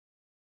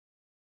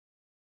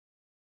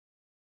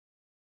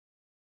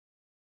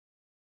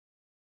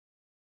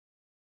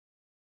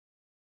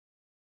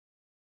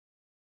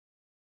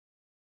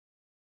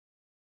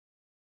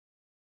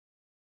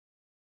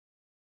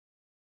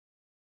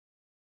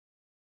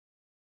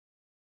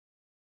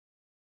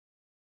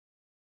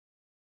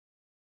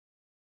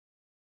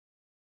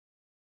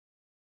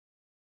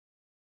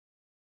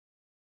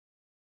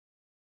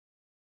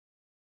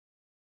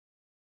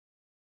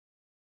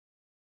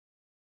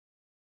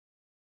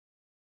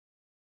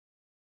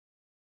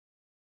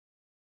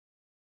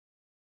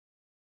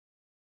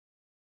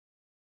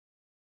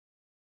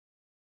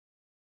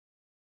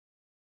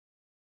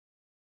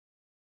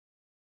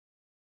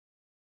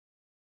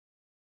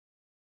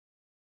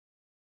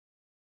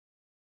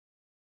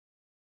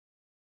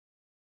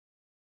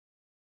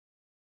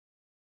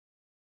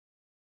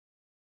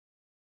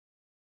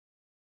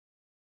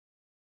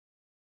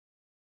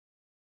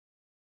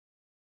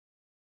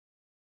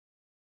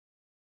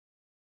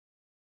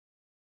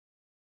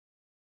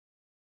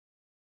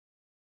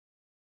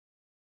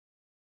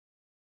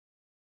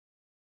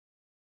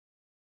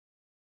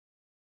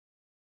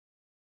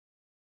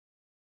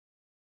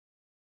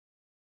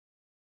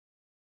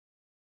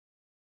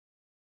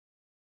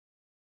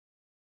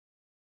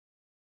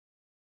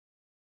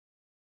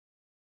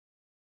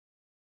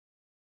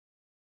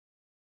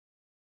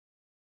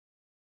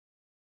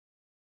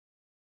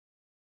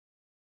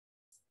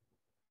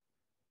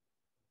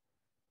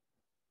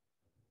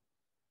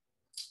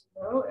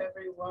Hello,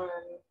 everyone.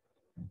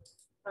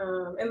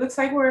 It looks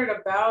like we're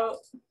at about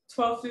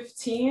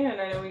 12:15,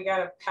 and I know we got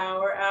a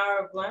power hour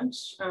of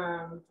lunch.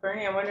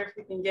 Bernie, I wonder if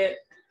we can get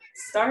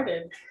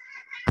started.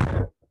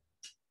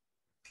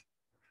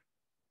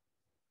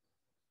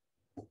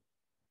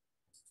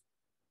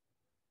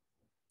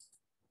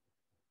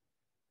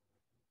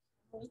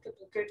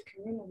 Good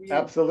community.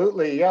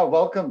 Absolutely, yeah,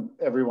 welcome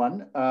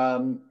everyone.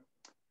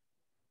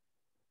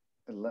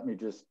 Let me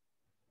just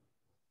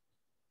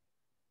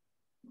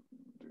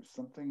do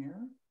something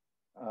here.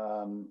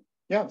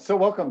 Yeah, so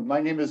welcome. My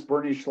name is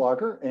Bernie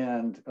Schlager,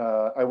 and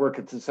I work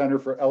at the Center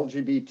for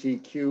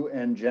LGBTQ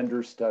and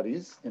Gender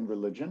Studies in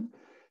Religion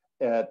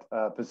at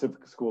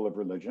Pacific School of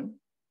Religion.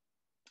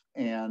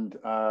 And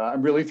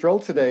I'm really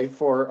thrilled today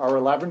for our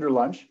Lavender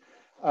lunch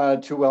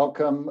to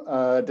welcome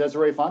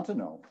Deseree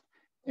Fontenot.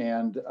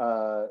 And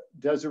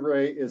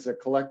Deseree is a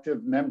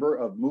collective member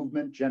of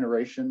Movement,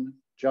 Generation,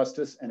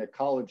 Justice, and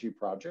Ecology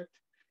Project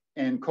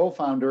and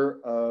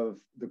co-founder of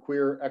the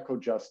Queer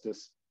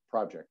Eco-Justice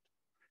Project.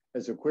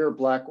 As a queer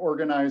Black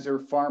organizer,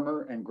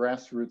 farmer, and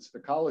grassroots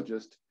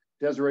ecologist,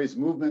 Deseree's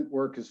movement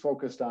work is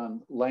focused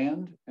on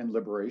land and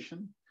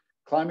liberation,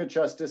 climate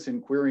justice,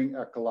 and queering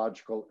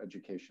ecological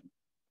education.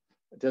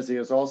 Desi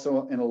is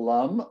also an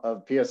alum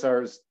of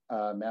PSR's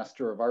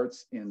Master of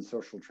Arts in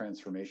Social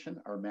Transformation,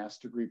 our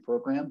master degree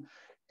program,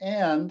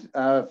 and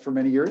for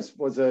many years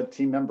was a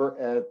team member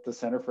at the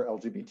Center for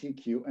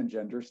LGBTQ and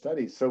Gender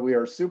Studies. So we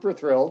are super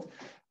thrilled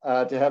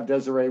to have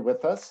Deseree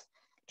with us.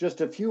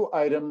 Just a few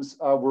items.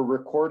 We're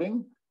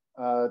recording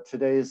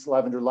today's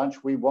Lavender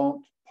lunch. We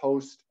won't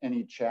post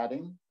any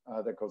chatting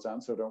that goes on,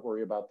 so don't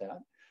worry about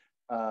that.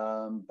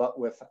 But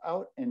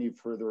without any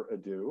further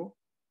ado,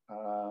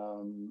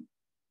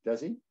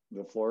 Desi,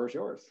 the floor is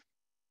yours.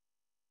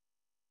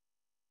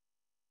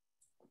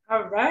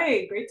 All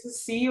right, great to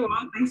see you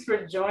all. Thanks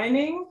for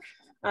joining.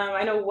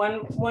 I know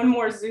one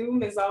more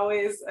Zoom is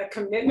always a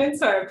commitment,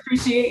 so I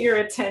appreciate your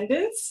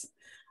attendance.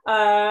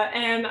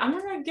 And I'm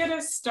gonna get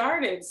us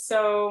started.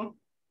 So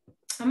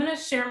I'm gonna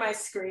share my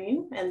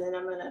screen, and then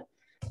I'm gonna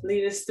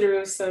lead us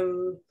through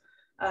some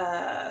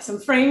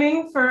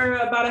framing for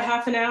about a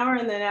half an hour,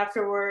 and then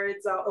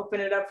afterwards I'll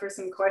open it up for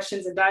some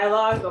questions and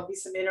dialogue. There'll be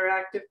some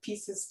interactive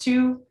pieces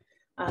too.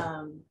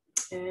 And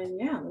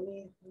yeah, let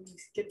me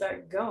get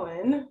that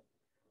going.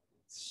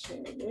 Let's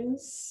share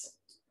this.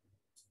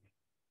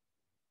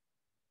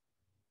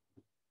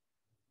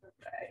 All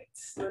right,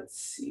 let's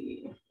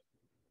see.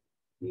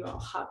 You all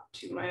hop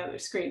to my other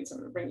screen, so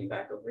I'm gonna bring you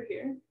back over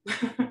here.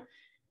 I'll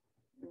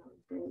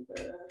bring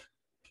the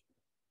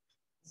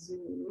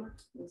Zoom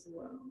as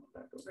well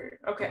back over here.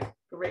 Okay,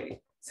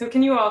 great. So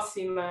can you all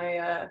see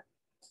my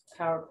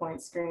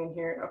PowerPoint screen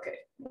here? Okay,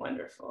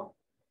 wonderful. All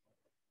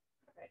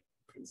right,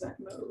 present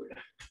mode.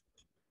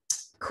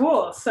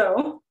 Cool.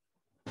 So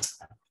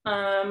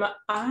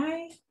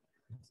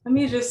let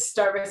me just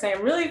start by saying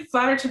I'm really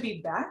flattered to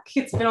be back.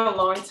 It's been a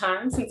long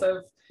time since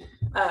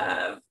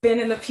I've been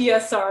in the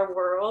PSR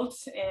world,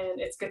 and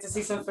it's good to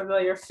see some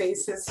familiar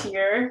faces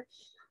here.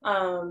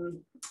 I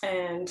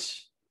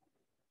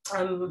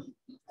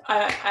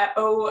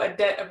owe a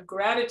debt of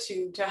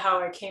gratitude to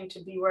how I came to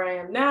be where I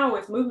am now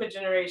with Movement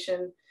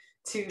Generation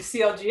to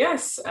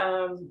CLGS.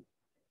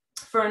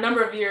 For a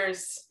number of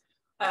years,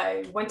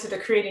 I went to the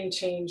Creating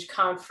Change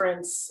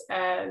conference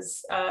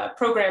as a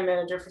program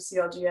manager for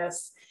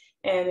CLGS.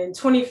 And in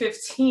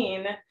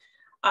 2015,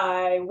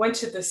 I went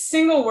to the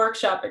single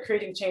workshop at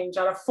Creating Change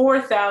out of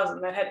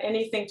 4,000 that had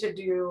anything to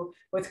do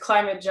with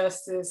climate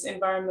justice,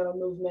 environmental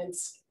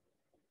movements.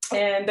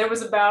 And there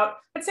was about,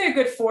 I'd say a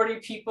good 40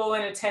 people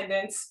in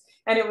attendance.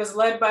 And it was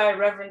led by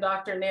Reverend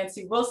Dr.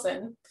 Nancy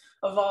Wilson,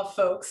 of all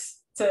folks,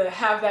 to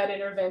have that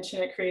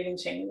intervention at Creating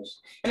Change.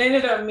 And I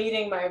ended up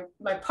meeting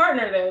my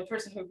partner there, the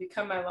person who would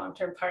become my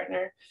long-term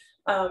partner,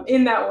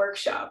 in that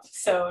workshop.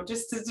 So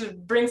just to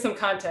bring some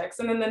context.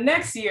 And then the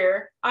next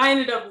year, I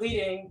ended up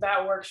leading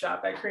that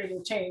workshop at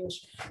Creating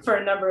Change for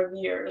a number of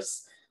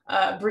years,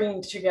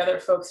 bringing together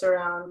folks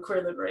around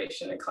queer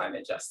liberation and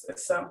climate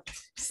justice. So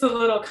just a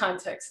little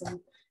context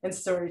and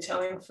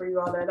storytelling for you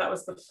all there. That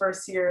was the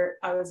first year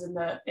I was in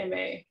the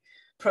MA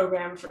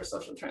program for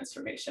social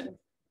transformation.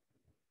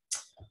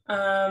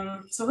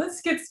 So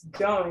let's get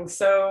going.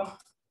 So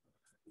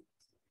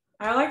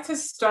I like to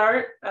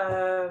start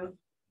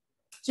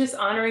just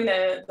honoring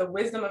the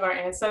wisdom of our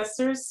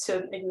ancestors,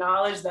 to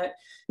acknowledge that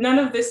none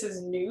of this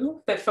is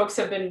new, that folks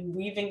have been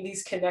weaving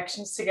these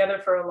connections together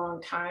for a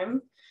long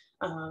time.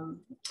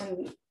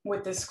 And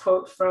with this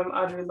quote from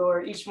Audre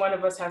Lorde, each one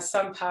of us has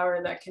some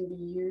power that can be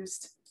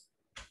used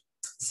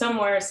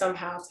somewhere,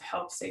 somehow, to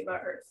help save our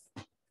Earth.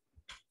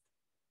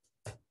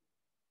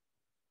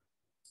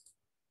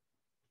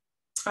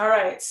 All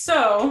right,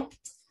 so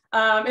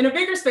in a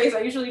bigger space,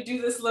 I usually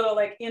do this little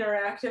like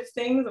interactive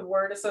thing, the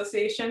word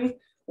association.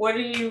 What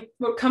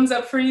comes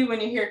up for you when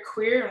you hear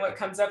queer, and what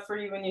comes up for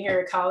you when you hear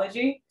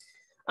ecology?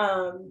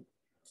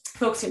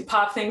 Folks can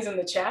pop things in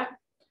the chat.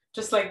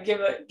 Just like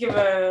give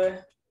a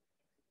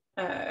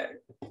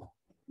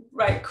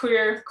right,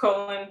 queer, :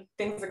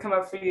 things that come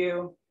up for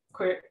you.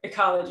 queer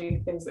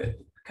ecology, things that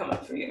come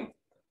up for you.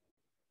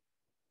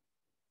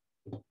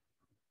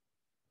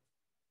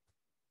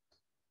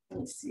 Let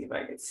me see if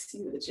I can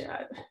see the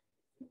chat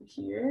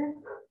here.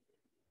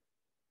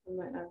 I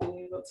might not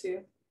be able to.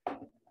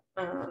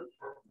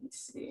 Let's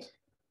see.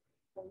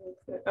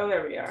 Oh,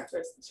 there we are.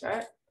 There's the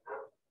chat.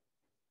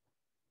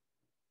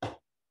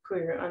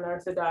 Queer,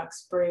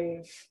 unorthodox,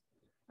 brave.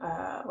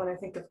 When I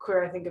think of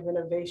queer, I think of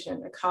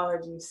innovation,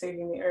 ecology,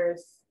 saving the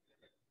earth,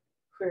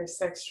 queer,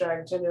 sex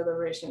drive, gender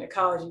liberation,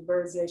 ecology,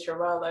 birds, nature,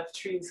 wildlife,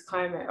 trees,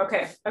 climate.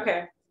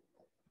 Okay.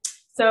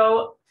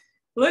 So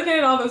looking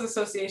at all those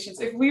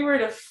associations, if we were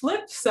to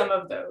flip some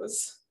of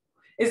those,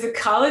 is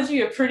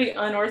ecology a pretty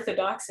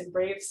unorthodox and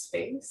brave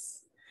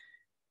space,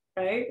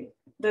 right?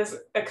 Does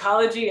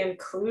ecology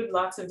include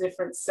lots of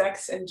different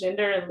sex and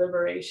gender and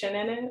liberation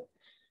in it?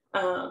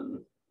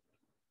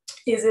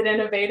 Is it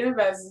innovative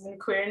as in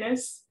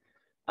queerness?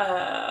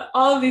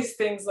 All of these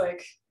things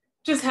like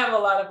just have a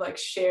lot of like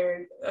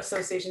shared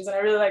associations. And I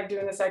really like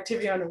doing this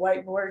activity on a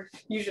whiteboard,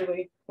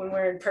 usually when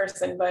we're in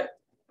person, but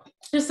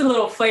just a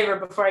little flavor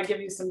before I give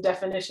you some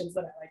definitions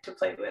that I like to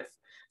play with.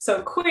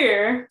 So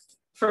queer,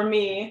 for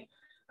me,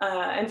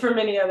 and for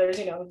many others,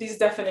 you know, these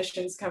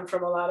definitions come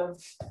from a lot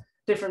of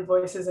different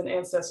voices and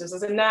ancestors.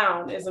 As a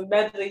noun, is a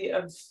medley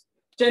of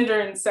gender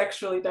and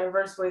sexually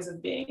diverse ways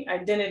of being,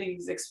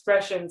 identities,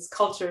 expressions,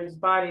 cultures,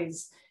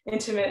 bodies,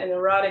 intimate and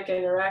erotic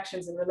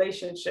interactions and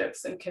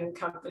relationships, and can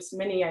encompass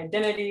many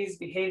identities,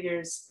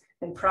 behaviors,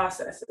 and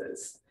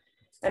processes.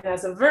 And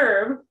as a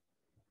verb,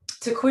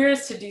 to queer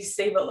is to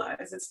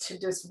destabilize, it's to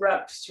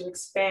disrupt, to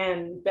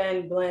expand,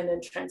 bend, blend,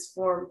 and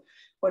transform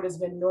what has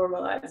been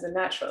normalized and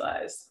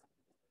naturalized.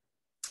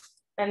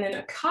 And then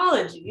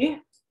ecology,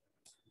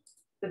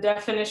 the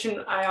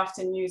definition I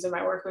often use in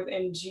my work with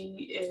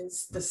NG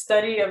is the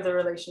study of the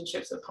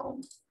relationships of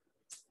home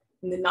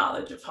and the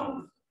knowledge of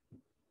home.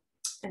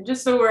 And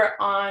just so we're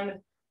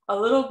on a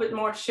little bit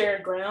more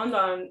shared ground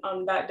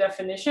on that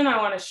definition, I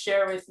want to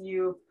share with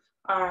you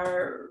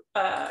our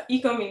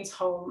eco means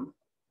home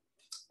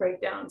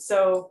breakdown.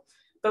 So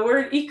the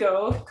word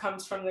eco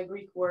comes from the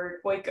Greek word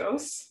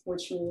oikos,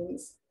 which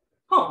means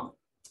home.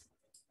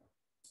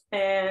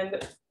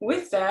 And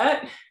with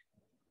that,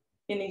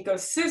 an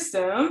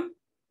ecosystem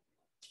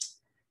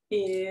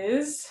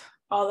is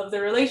all of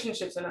the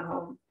relationships in a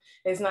home.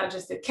 It's not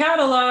just a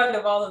catalog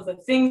of all of the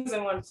things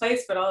in one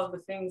place, but all of the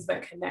things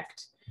that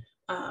connect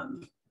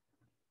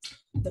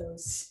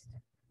those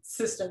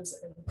systems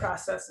and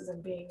processes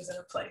and beings in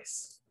a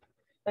place.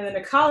 And then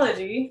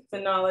ecology, the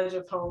knowledge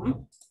of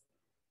home.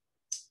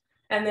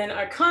 And then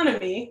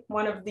economy,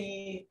 one of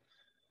the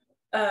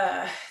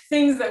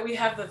things that we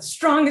have the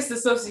strongest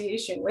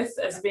association with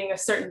as being a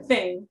certain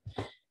thing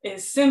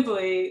is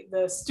simply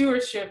the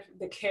stewardship,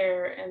 the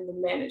care, and the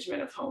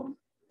management of home.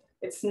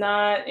 It's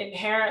not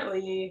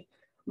inherently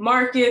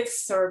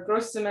markets or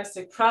gross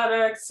domestic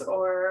products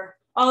or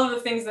all of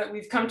the things that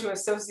we've come to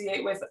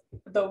associate with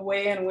the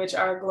way in which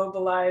our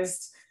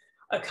globalized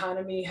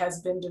economy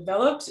has been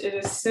developed. It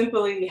is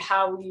simply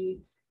how we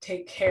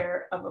take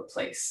care of a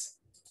place,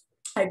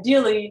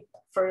 ideally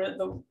for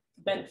the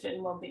benefit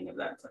and well-being of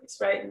that place,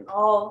 right? And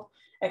all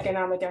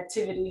economic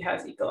activity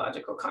has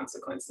ecological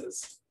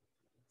consequences.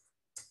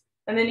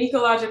 And then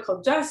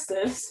ecological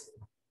justice,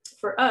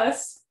 for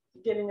us,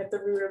 getting at the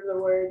root of the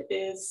word,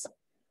 is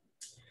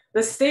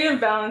the state of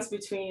balance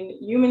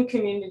between human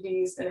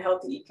communities and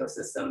healthy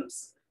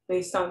ecosystems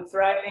based on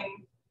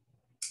thriving,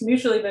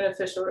 mutually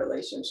beneficial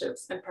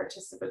relationships and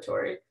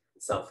participatory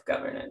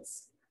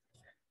self-governance.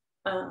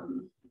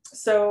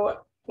 So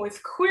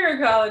with queer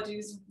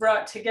ecologies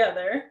brought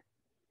together,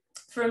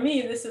 for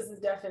me, this is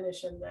the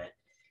definition that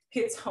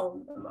hits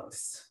home the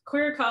most.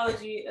 Queer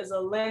ecology is a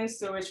lens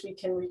through which we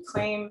can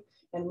reclaim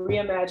and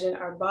reimagine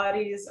our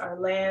bodies, our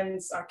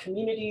lands, our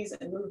communities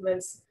and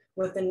movements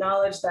with the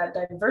knowledge that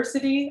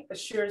diversity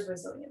assures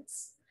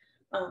resilience.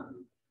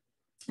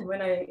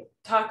 When I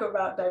talk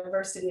about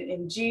diversity at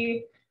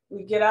NG,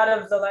 we get out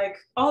of the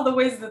all the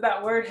ways that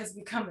that word has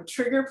become a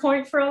trigger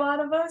point for a lot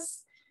of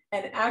us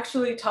and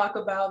actually talk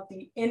about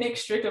the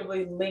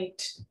inextricably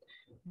linked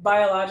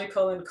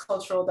biological and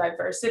cultural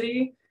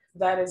diversity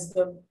that is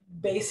the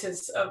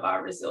basis of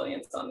our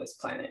resilience on this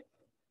planet.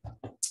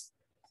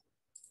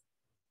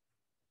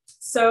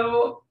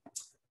 So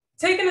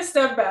taking a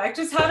step back,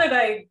 just how did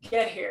I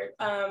get here?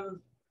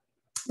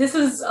 This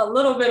is a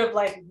little bit of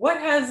what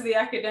has the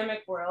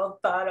academic world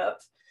thought up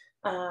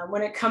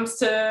when it comes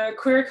to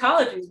queer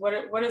ecologies?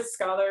 What does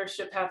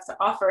scholarship have to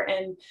offer?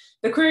 And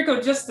the Queer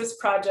Eco Justice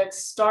Project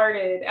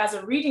started as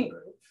a reading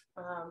group.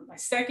 My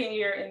second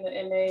year in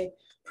the MA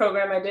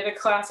program, I did a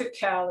classic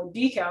Cal and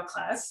decal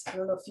class. I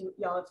don't know if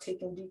y'all have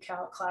taken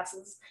decal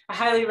classes. I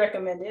highly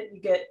recommend it.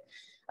 You get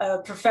a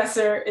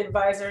professor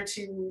advisor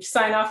to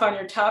sign off on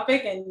your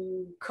topic and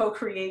you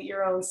co-create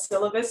your own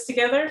syllabus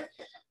together.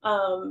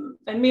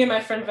 And me and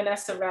my friend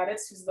Vanessa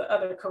Raditz, who's the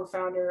other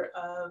co-founder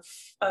of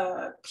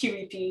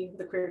QEP,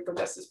 the Queer Eco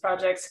Justice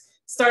Project,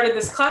 started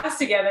this class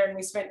together, and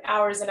we spent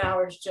hours and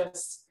hours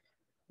just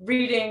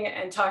reading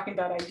and talking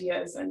about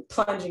ideas and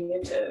plunging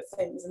into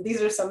things. And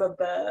these are some of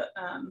the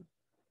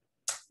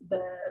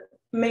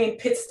main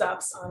pit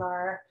stops on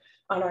our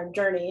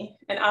journey.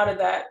 And out of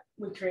that,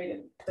 we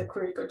created the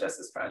Queer Eco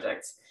Justice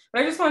Project.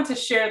 But I just want to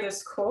share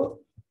this quote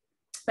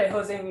by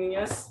Jose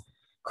Munoz.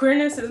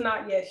 Queerness is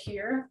not yet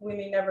here. We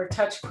may never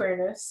touch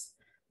queerness,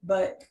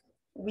 but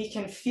we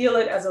can feel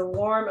it as a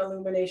warm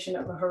illumination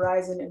of a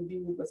horizon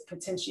imbued with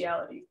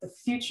potentiality. The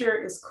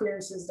future is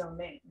queerness's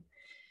domain.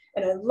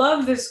 And I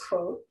love this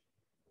quote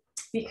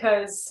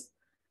because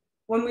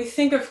when we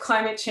think of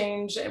climate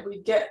change,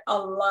 we get a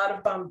lot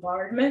of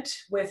bombardment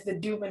with the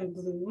doom and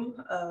gloom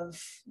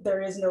of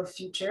there is no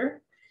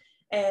future.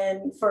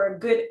 And for a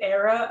good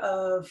era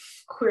of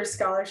queer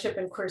scholarship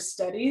and queer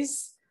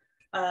studies,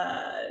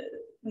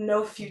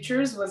 no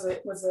futures was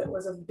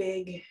a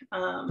big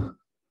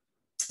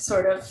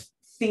sort of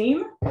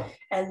theme.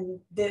 And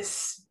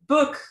this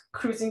book,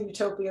 Cruising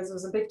Utopias,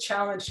 was a big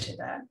challenge to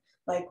that.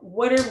 Like,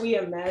 what are we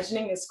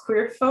imagining as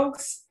queer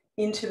folks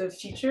into the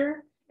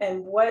future?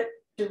 And what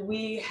do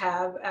we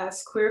have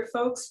as queer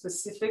folks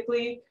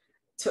specifically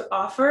to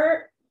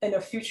offer in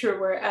a future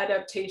where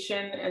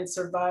adaptation and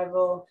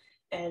survival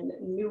and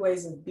new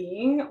ways of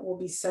being will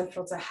be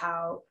central to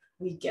how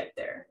we get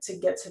there, to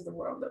get to the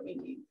world that we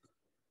need.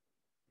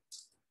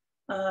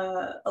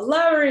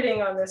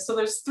 Elaborating on this, so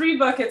there's 3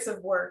 buckets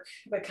of work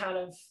that kind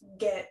of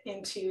get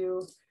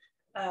into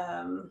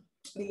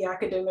the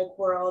academic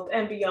world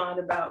and beyond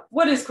about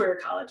what is queer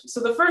ecology.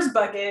 So the first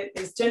bucket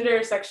is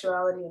gender,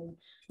 sexuality, and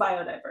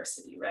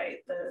biodiversity, right?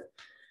 The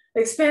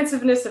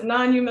expansiveness of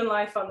non-human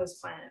life on this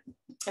planet.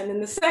 And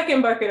then the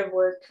second bucket of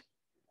work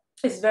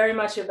is very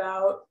much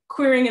about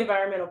queering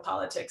environmental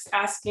politics,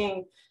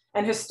 asking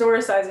and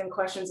historicizing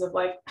questions of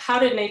like, how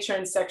did nature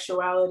and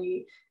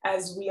sexuality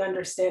as we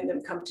understand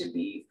them come to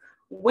be?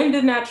 When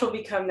did natural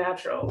become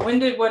natural? When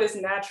did what is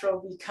natural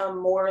become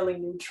morally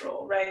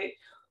neutral, right?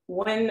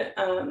 When,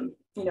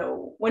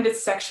 when did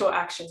sexual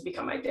actions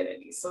become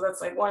identities? So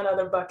that's like one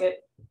other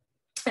bucket.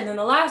 And then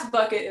the last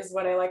bucket is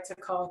what I like to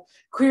call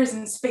queers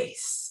in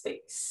space,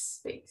 which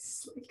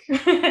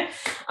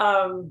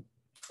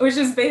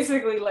is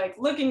basically like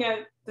looking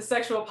at the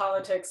sexual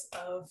politics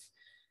of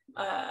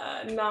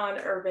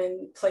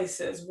non-urban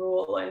places,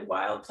 rural and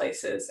wild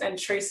places, and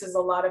traces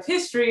a lot of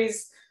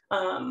histories,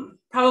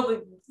 probably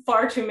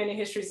far too many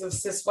histories of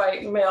cis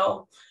white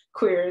male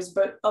queers,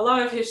 but a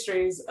lot of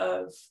histories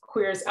of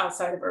queers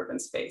outside of urban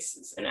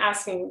spaces, and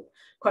asking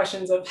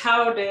questions of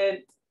how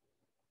did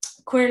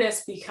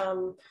queerness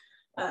become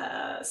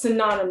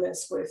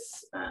synonymous with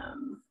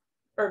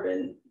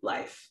urban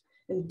life,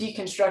 and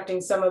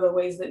deconstructing some of the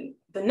ways that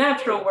the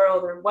natural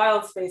world or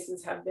wild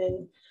spaces have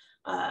been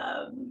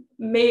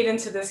made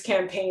into this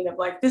campaign of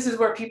like, this is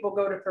where people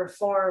go to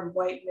perform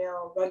white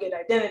male rugged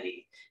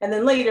identity, and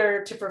then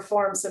later to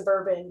perform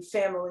suburban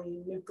family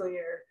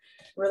nuclear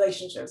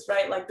relationships,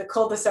 right? Like the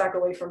cul-de-sac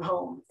away from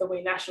home, the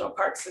way national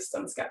park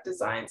systems got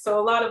designed.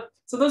 So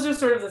those are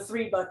sort of the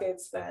 3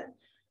 buckets that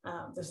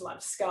there's a lot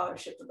of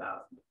scholarship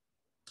about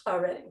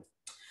already.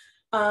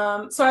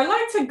 So I'd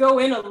like to go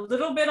in a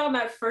little bit on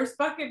that first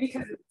bucket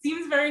because it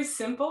seems very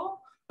simple,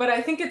 but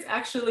I think it's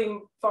actually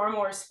far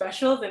more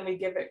special than we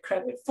give it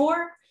credit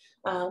for,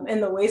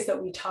 in the ways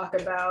that we talk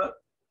about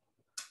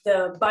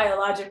the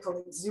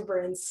biological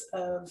exuberance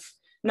of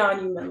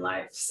non-human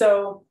life.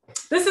 So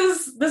this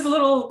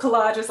little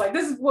collage is like,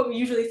 this is what we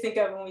usually think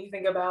of when we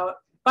think about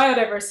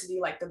biodiversity,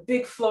 like the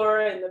big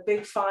flora and the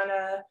big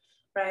fauna,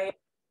 right?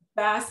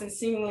 Vast and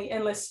seemingly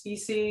endless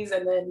species.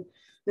 And then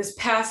this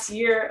past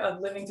year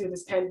of living through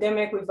this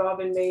pandemic, we've all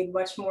been made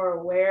much more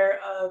aware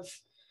of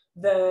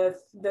the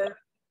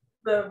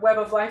web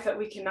of life that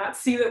we cannot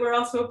see that we're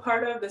also a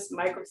part of, this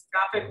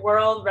microscopic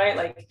world, right?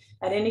 Like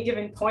at any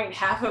given point,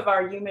 half of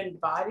our human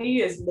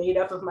body is made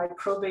up of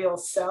microbial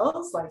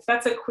cells. Like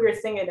that's a queer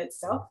thing in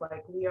itself.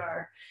 Like we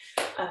are,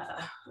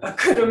 a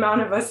good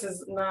amount of us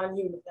is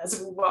non-human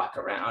as we walk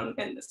around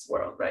in this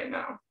world right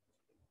now.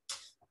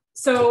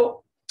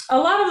 So a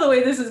lot of the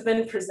way this has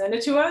been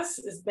presented to us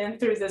has been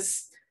through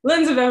this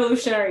lens of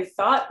evolutionary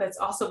thought that's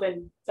also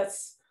been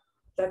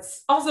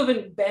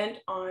bent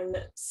on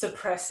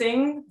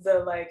suppressing the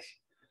like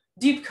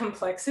deep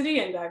complexity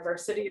and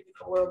diversity of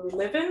the world we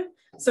live in.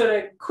 So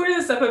to queer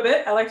this up a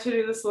bit, I like to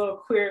do this little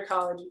queer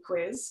ecology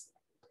quiz.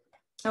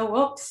 Oh,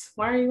 whoops,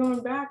 why are you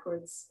going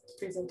backwards?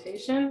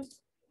 Presentation.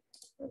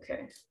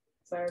 Okay,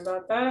 sorry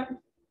about that.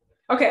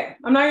 Okay,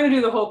 I'm not gonna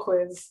do the whole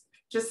quiz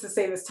just to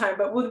save us time,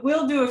 but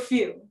we'll do a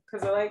few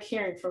because I like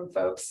hearing from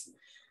folks.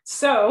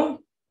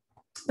 So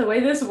the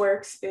way this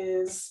works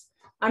is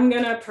I'm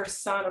gonna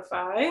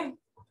personify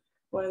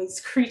one of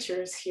these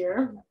creatures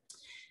here,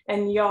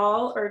 and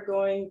y'all are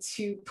going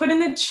to put in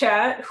the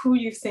chat who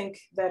you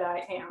think that I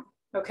am,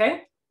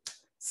 okay?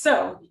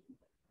 So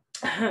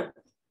I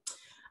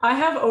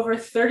have over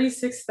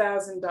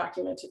 36,000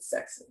 documented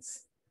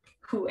sexes.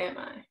 Who am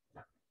I?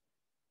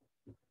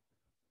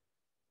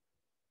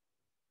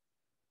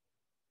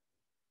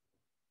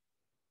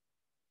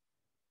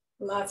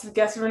 Lots of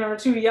guesses for number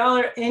 2. Y'all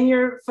are in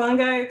your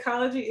fungi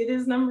ecology. It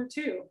is number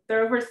 2.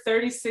 There are over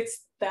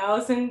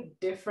 36,000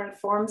 different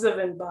forms of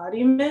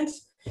embodiment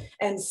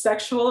and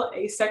sexual,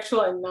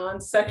 asexual, and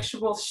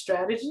non-sexual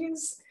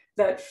strategies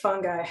that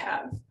fungi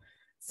have.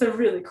 It's a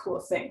really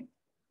cool thing.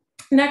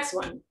 Next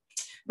one.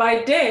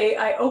 By day,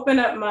 I open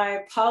up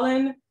my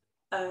pollen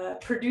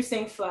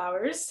producing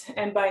flowers,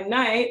 and by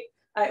night,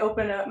 I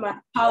open up my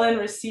pollen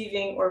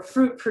receiving or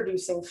fruit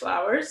producing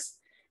flowers.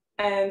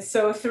 And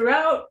so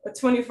throughout a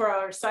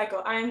 24-hour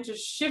cycle, I'm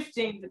just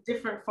shifting the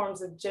different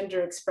forms of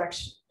gender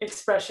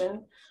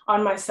expression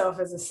on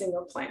myself as a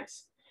single plant.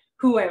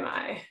 Who am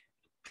I?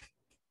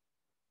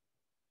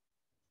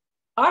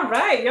 All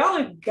right,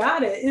 y'all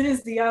got it. It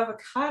is the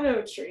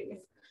avocado tree.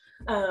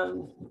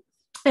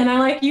 And I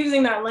like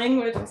using that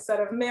language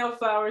instead of male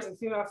flowers and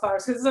female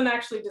flowers, because it doesn't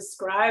actually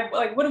describe,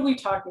 like, what are we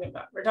talking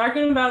about? We're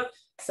talking about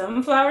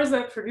some flowers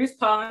that produce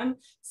pollen,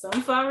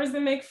 some flowers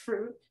that make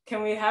fruit.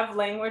 Can we have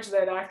language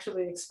that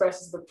actually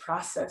expresses the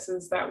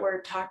processes that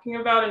we're talking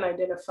about and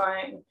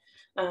identifying?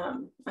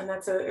 And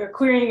that's a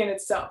querying in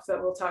itself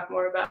that we'll talk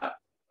more about.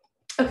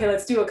 Okay,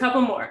 let's do a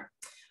couple more.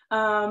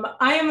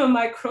 I am a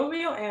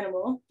microbial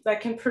animal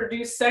that can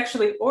produce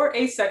sexually or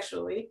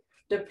asexually,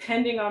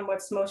 depending on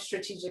what's most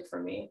strategic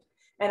for me.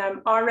 And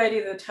I'm already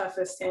the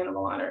toughest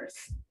animal on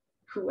earth.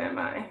 Who am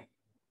I?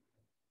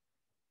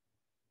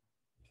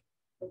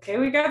 Okay,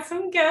 we got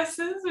some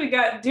guesses. We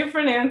got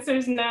different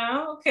answers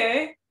now.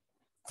 Okay,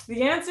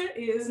 the answer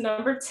is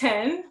number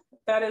 10.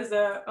 That is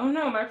oh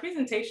no, my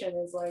presentation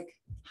is like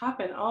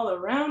hopping all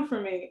around for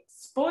me.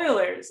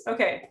 Spoilers.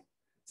 Okay,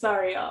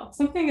 sorry y'all.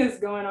 Something is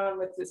going on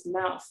with this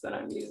mouse that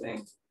I'm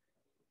using.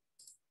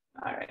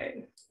 All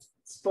right,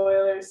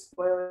 spoilers,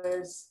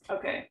 spoilers.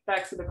 Okay,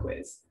 back to the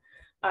quiz.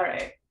 All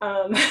right.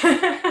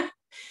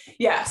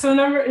 Yeah, so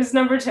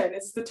number 10.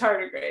 It's the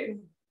tardigrade.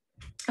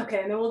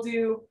 Okay, and then we'll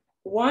do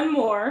one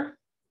more.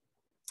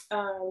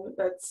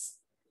 Let's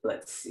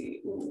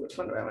see. Ooh, which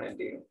one do I want to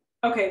do?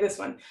 Okay, this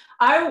one.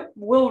 I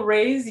will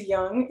raise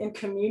young in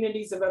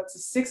communities of up to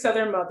 6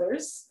 other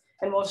mothers,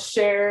 and we'll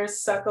share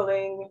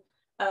suckling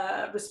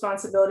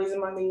responsibilities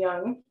among the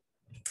young.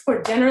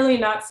 We're generally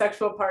not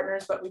sexual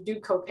partners, but we do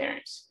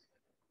co-parent.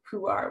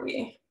 Who are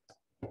we?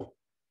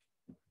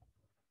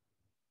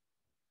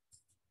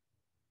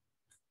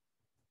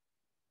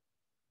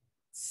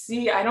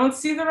 See, I don't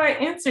see the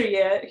right answer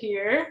yet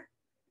here.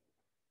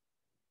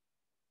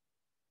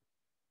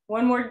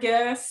 One more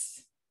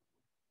guess.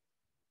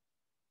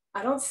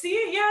 I don't see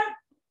it yet.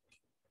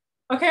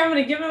 Okay, I'm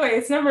gonna give it away.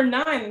 It's number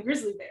 9, the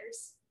grizzly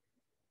bears.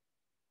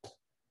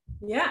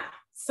 Yeah,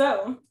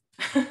 so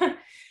I'm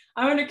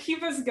gonna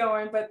keep us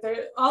going, but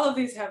all of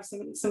these have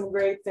some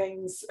great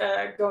things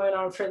going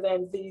on for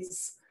them.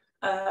 These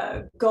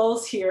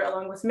gulls here,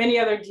 along with many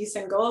other geese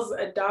and gulls,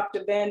 adopt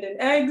abandoned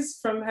eggs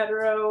from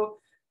hetero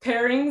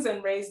pairings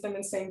and raise them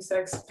in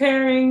same-sex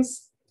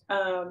pairings.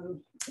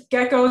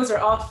 Geckos are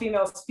all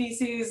female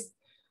species,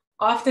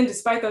 often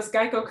despite those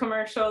Geico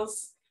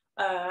commercials.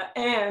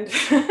 And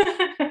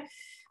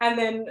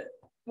then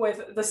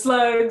with the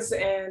slugs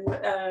and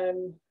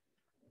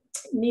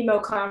Nemo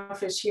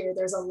clownfish here,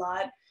 there's a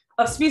lot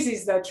of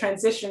species that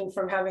transition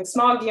from having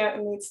small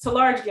gametes to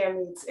large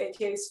gametes,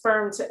 aka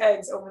sperm to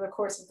eggs, over the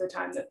course of the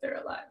time that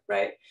they're alive,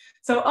 right?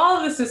 So all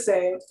of this to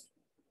say,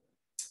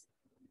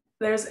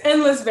 there's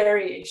endless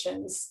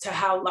variations to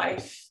how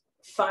life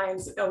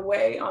finds a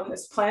way on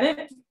this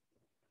planet.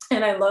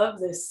 And I love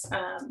this.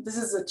 This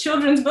is a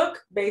children's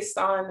book based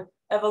on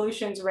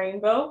Evolution's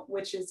Rainbow,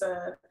 which is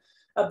a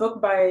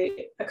book by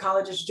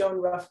ecologist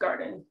Joan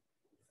Roughgarden.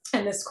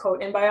 And this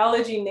quote, "In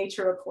biology,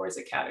 nature abhors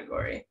a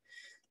category.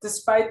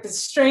 Despite the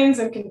strains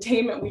and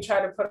containment we try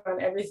to put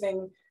on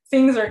everything,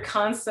 things are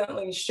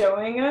constantly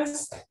showing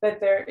us that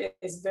there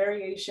is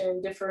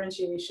variation,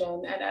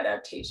 differentiation, and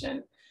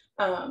adaptation."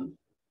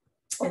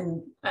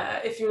 And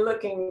if you're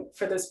looking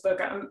for this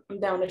book, I'm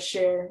down to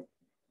share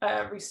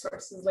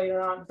resources later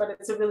on, but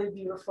it's a really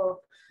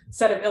beautiful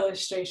set of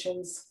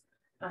illustrations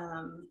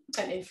and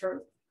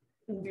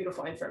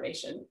beautiful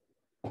information.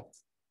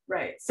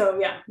 Right, so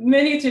yeah,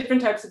 many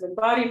different types of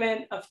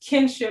embodiment, of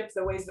kinship,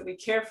 the ways that we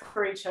care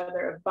for each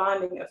other, of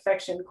bonding,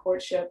 affection,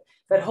 courtship,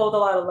 that hold a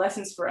lot of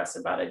lessons for us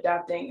about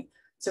adapting,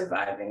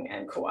 surviving,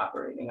 and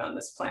cooperating on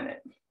this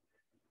planet.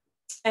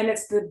 And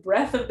it's the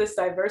breadth of this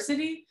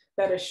diversity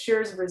that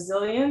assures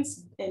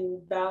resilience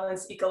in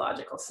balanced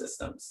ecological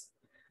systems.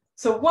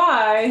 So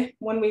why,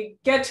 when we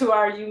get to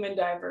our human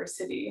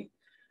diversity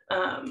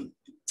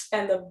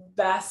and the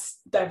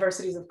vast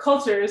diversities of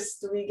cultures,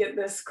 do we get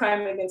this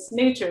crime against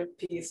nature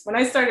piece? When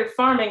I started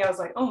farming, I was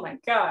like, oh my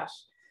gosh,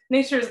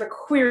 nature is the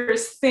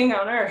queerest thing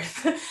on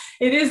earth.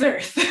 It is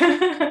Earth.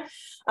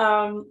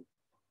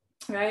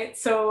 Right?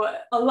 So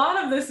a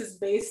lot of this is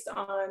based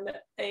on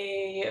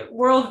a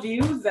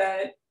worldview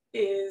that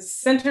is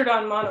centered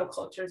on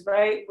monocultures,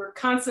 right? We're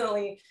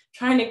constantly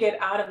trying to get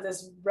out of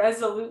this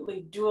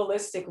resolutely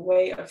dualistic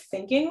way of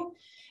thinking.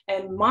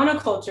 And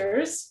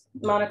monocultures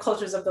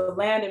of the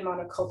land and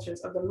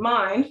monocultures of the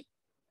mind,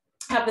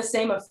 have the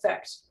same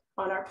effect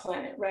on our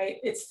planet, right?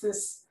 It's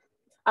this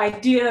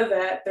idea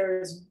that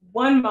there's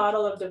one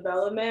model of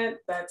development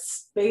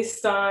that's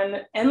based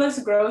on endless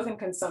growth and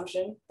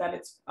consumption, that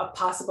it's a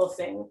possible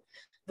thing,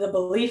 the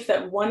belief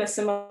that one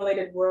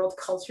assimilated world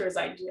culture is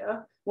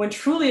idea, when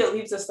truly it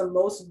leaves us the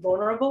most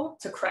vulnerable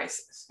to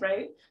crisis,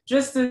 right?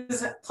 Just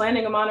as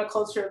planning a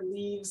monoculture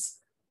leaves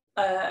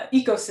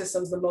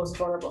ecosystems the most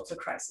vulnerable to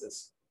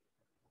crisis.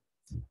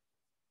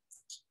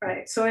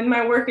 Right, so in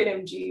my work at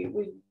MG,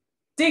 we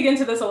dig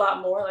into this a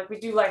lot more. Like we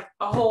do like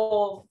a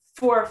whole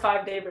 4 or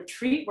 5 day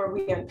retreat where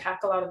we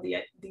unpack a lot of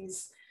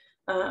these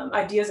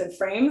ideas and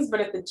frames, but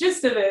at the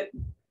gist of it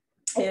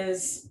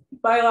is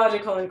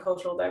biological and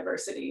cultural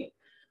diversity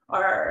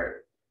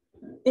are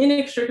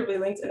inextricably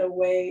linked in a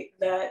way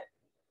that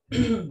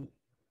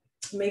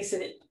makes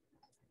it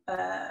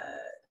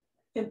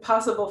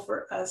impossible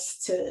for us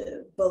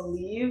to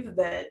believe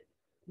that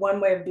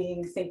one way of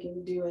being,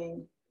 thinking,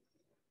 doing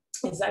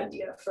is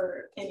idea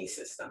for any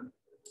system.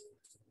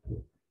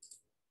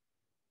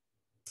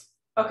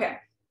 Okay,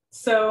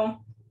 so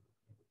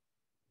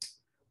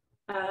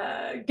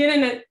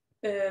getting at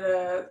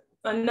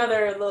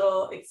another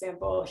little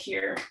example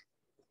here.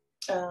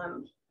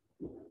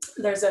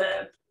 There's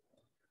a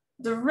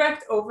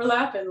direct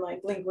overlap in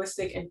like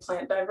linguistic and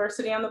plant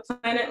diversity on the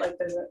planet. Like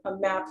there's a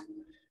map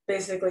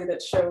basically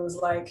that shows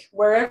like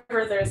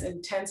wherever there's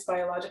intense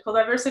biological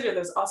diversity,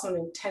 there's also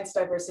an intense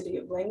diversity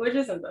of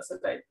languages and thus an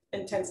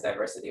intense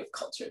diversity of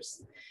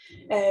cultures.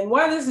 And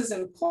why this is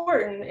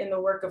important in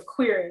the work of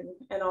queering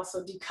and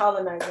also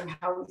decolonizing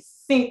how we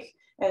think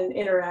and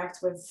interact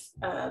with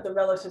the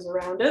relatives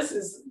around us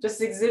is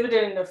just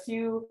exhibited in a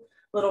few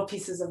little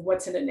pieces of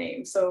what's in a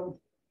name. So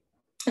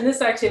in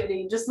this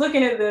activity, just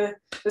looking at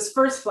this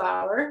first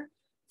flower,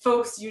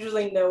 folks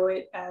usually know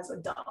it as a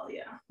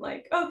dahlia.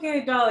 Like,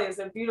 okay, dahlias,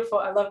 they're beautiful.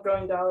 I love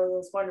growing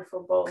dahlias,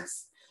 wonderful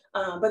bulbs.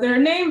 But they're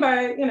named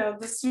by,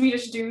 the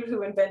Swedish dude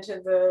who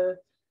invented the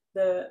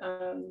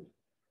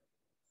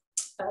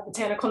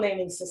botanical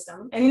naming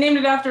system. And he named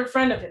it after a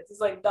friend of his. It's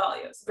like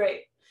dahlias,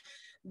 great.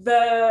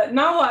 The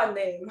Nahuatl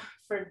name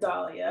for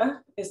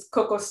dahlia is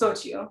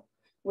cocosochio,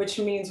 which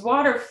means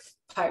water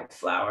pipe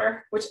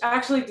flower, which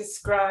actually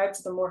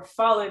describes the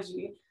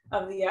morphology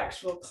of the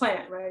actual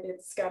plant, right?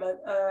 It's got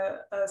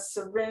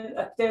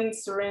a thin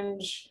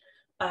syringe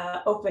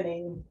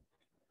opening,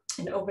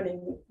 an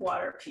opening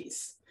water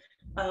piece.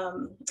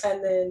 And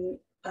then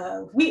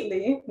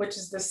Wheatley, which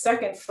is the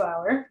second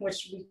flower,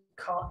 which we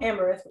call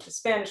amaranth, which is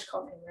Spanish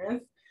called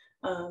amaranth,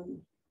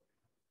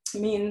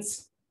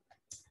 means,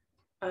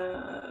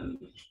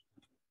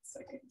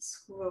 second,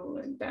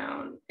 scrolling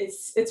down.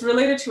 It's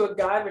related to a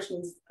god, which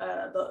means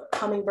the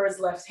hummingbird's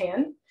left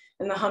hand,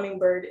 and the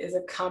hummingbird is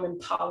a common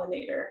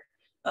pollinator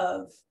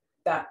of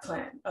that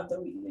plant, of the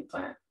Wheatley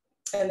plant.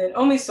 And then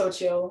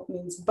omisochio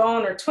means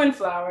bone or twin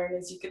flower, and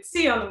as you can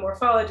see on the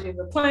morphology of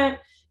the plant,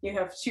 you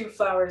have 2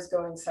 flowers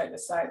going side to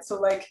side. So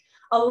like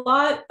a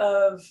lot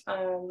of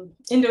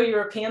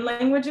Indo-European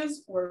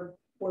languages were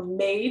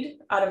made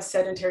out of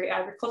sedentary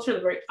agriculture,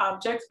 they're very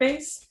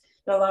object-based.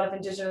 And a lot of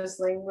indigenous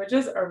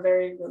languages are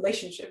very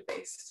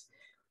relationship-based.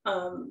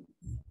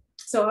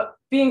 So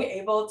being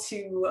able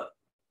to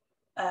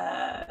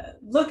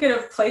look at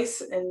a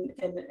place and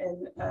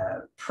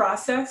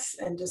process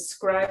and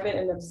describe it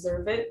and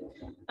observe it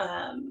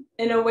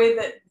in a way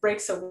that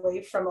breaks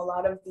away from a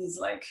lot of these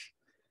like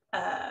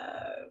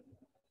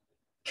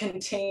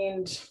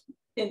contained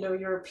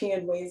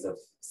Indo-European ways of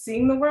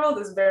seeing the world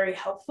is very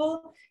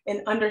helpful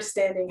in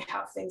understanding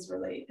how things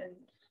relate and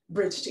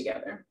bridge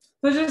together.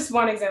 So just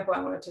one example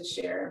I wanted to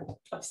share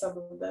of some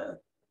of the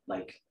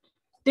like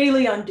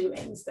daily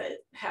undoings that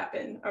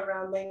happen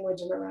around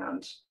language and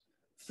around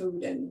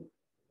food and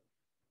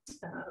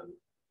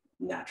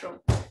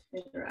natural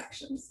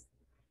interactions.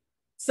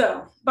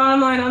 So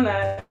bottom line on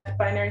that,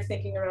 binary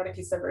thinking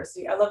eradicates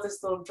diversity. I love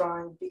this little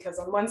drawing because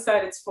on one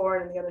side it's 4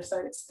 and on the other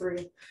side it's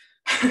 3.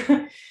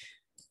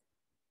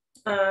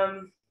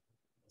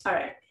 All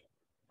right.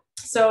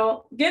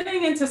 So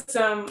getting into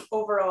some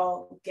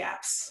overall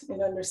gaps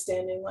in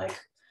understanding, like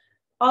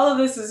all of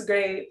this is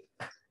great.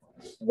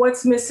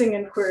 What's missing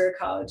in queer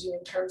ecology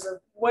in terms of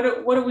what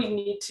do we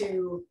need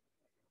to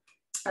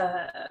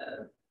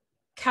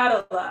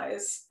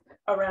catalyze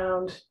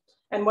around,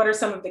 and what are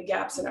some of the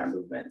gaps in our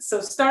movements?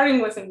 So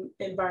starting with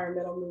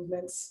environmental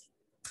movements,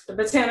 the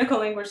botanical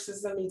language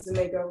system needs a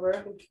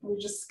makeover. We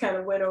just kind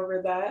of went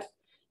over that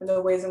and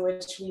the ways in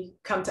which we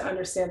come to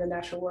understand the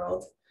natural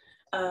world.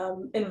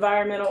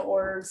 Environmental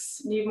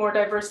orgs need more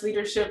diverse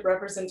leadership,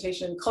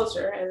 representation, and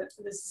culture. And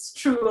this is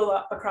true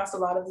across a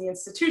lot of the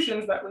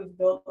institutions that we've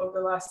built over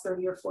the last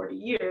 30 or 40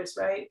 years,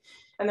 right?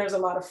 And there's a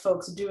lot of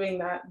folks doing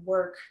that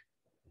work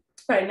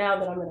right now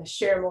that I'm going to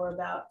share more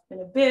about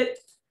in a bit.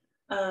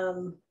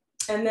 And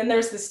then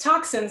there's this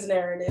toxins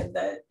narrative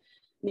that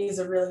needs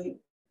a really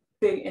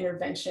big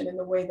intervention in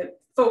the way that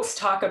folks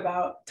talk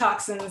about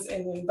toxins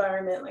in the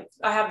environment. Like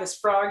I have this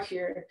frog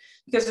here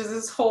because there's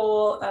this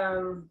whole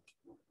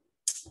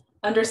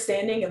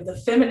understanding of the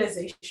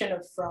feminization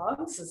of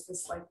frogs is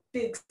this like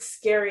big,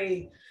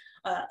 scary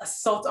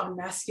assault on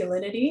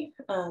masculinity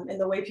in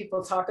the way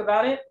people talk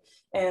about it.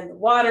 And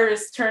water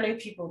is turning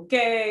people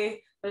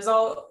gay. There's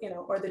all, you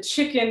know, or the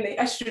chicken, the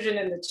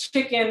estrogen in the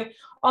chicken,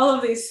 all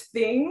of these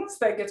things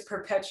that gets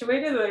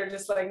perpetuated that are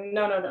just like,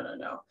 no, no, no, no,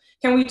 no.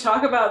 Can we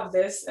talk about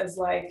this as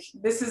like,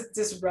 this is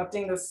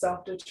disrupting the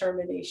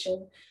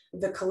self-determination,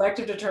 the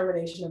collective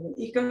determination of an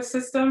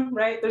ecosystem,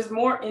 right? There's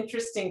more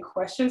interesting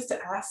questions to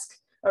ask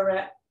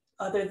around,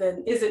 other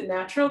than, is it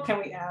natural? Can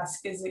we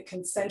ask, is it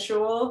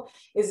consensual?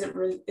 Is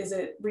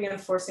it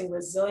reinforcing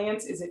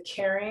resilience? Is it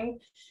caring?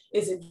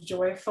 Is it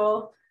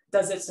joyful?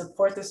 Does it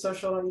support the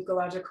social and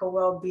ecological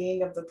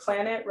well-being of the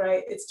planet,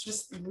 right? It's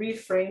just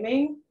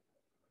reframing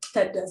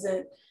that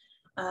doesn't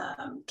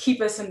keep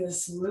us in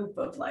this loop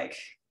of like,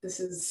 this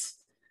is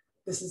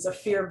a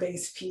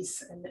fear-based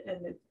piece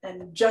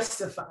and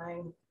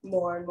justifying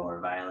more and more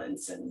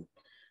violence and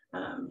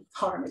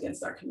harm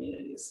against our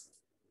communities.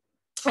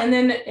 And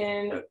then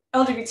in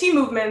LGBT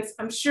movements,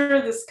 I'm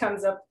sure this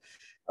comes up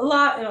a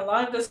lot in a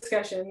lot of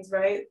discussions,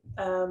 right?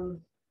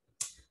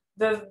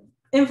 The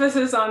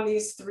emphasis on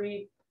these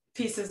three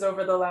pieces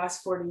over the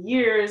last 40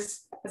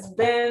 years has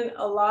been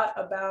a lot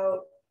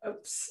about,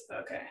 oops,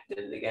 okay, did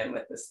it again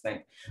with this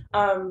thing.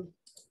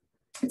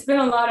 It's been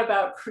a lot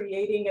about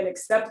creating an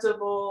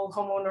acceptable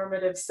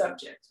homonormative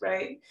subject,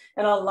 right?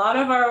 And a lot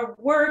of our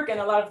work and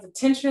a lot of the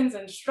tensions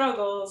and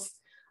struggles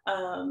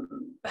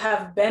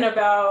have been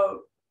about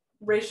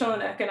racial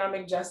and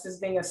economic justice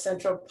being a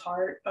central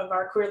part of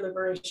our queer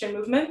liberation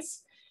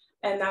movements.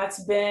 And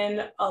that's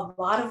been a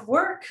lot of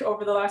work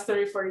over the last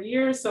 30, 40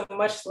 years, so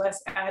much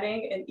less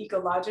adding an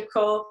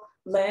ecological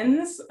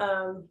lens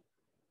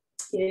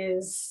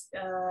is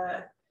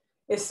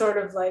sort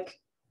of like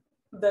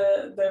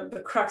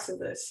the crux of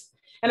this.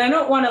 And I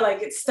don't want to like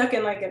get stuck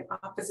in like an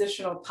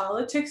oppositional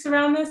politics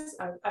around this.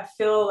 I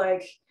feel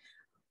like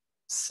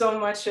so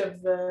much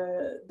of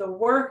the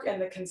work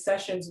and the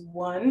concessions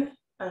won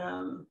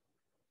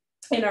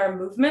in our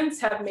movements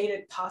have made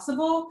it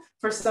possible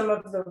for some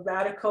of the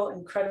radical,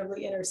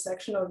 incredibly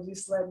intersectional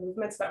youth-led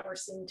movements that we're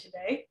seeing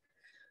today.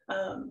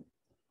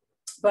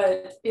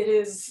 But it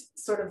is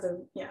sort of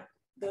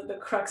the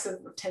crux of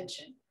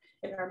tension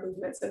in our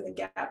movements and the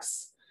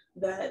gaps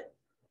that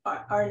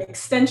are an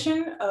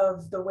extension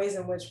of the ways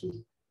in which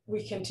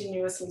we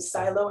continuously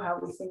silo how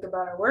we think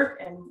about our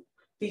work and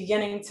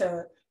beginning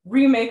to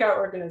remake our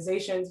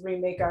organizations,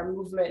 remake our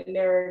movement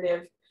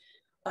narrative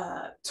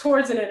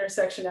towards an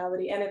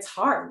intersectionality. And it's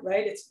hard,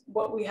 right? It's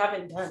what we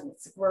haven't done.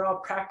 We're all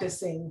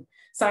practicing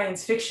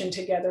science fiction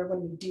together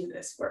when we do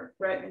this work,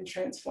 right? And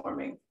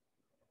transforming.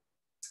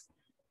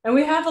 And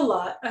we have a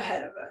lot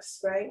ahead of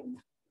us, right?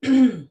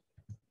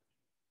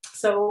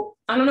 So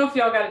I don't know if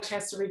y'all got a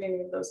chance to read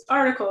any of those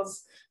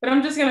articles, but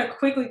I'm just gonna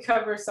quickly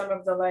cover some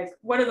of the like,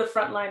 what are the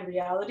frontline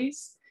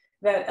realities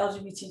that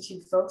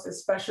LGBTQ folks,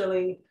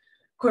 especially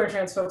queer and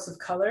trans folks of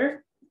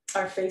color,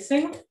 are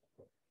facing?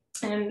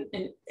 And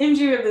in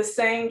view of this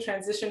saying,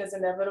 transition is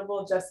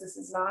inevitable, justice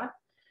is not,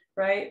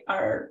 right?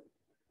 Our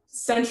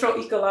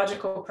central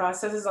ecological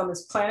processes on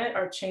this planet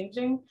are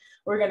changing.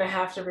 We're gonna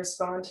have to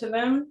respond to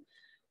them,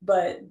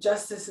 but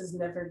justice is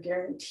never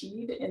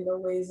guaranteed in the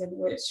ways in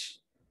which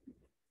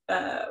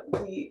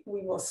we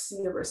will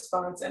see a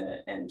response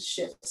and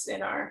shifts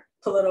in our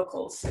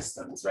political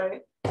systems,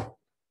 right?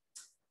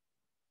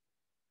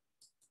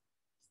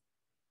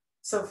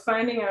 So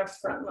finding our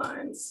front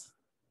lines.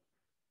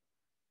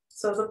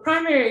 So the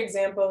primary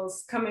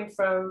examples coming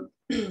from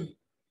a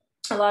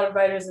lot of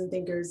writers and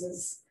thinkers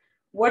is,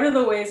 what are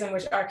the ways in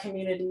which our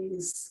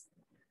communities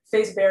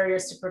face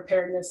barriers to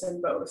preparedness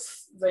in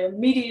both the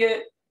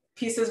immediate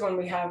pieces when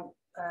we have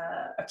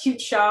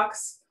acute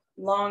shocks,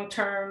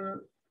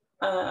 long-term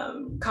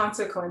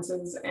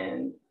consequences,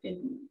 and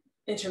in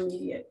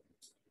intermediate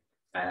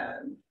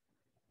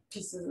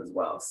pieces as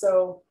well.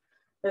 So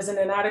there's an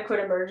inadequate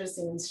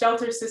emergency and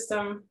shelter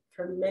system.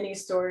 Heard many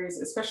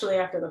stories, especially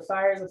after the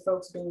fires, of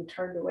folks being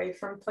turned away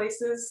from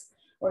places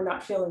or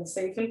not feeling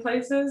safe in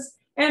places,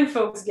 and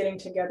folks getting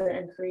together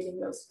and creating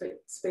those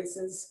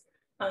spaces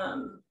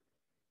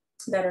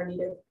that are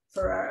needed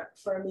for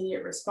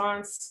immediate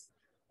response.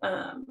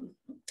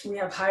 We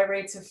have high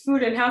rates of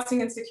food and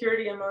housing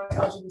insecurity among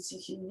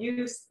LGBTQ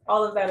youth.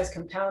 All of that is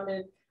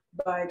compounded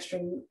by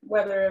extreme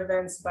weather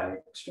events, by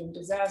extreme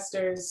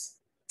disasters.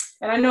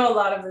 And I know a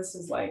lot of this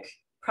is like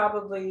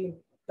probably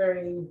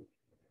very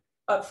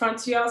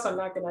upfront to y'all, so I'm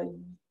not gonna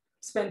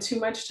spend too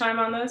much time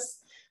on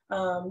this.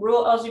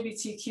 Rural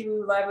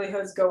LGBTQ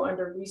livelihoods go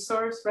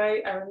under-resourced,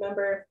 right? I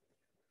remember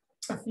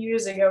a few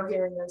years ago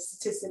hearing the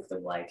statistics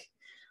of like,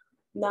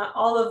 not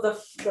all of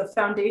the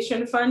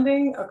foundation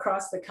funding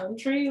across the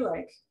country,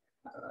 like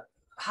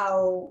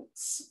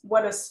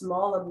what a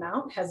small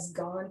amount has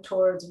gone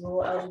towards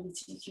rural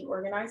LGBTQ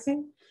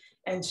organizing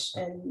and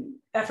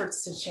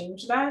efforts to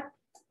change that.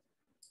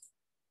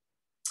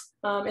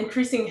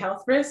 Increasing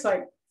health risks,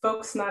 like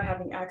folks not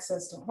having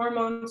access to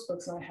hormones,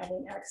 folks not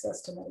having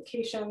access to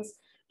medications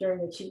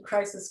during acute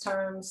crisis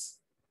times.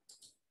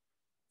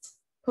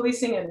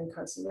 Policing and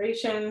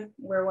incarceration,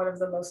 we're one of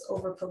the most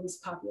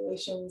over-policed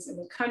populations in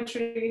the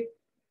country.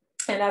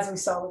 And as we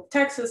saw with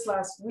Texas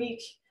last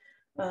week,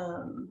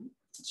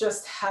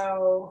 just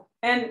how,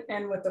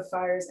 and with the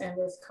fires and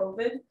with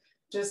COVID,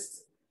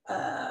 just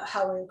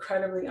how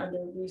incredibly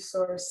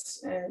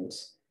under-resourced and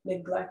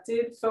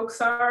neglected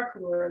folks are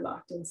who are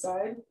locked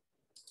inside.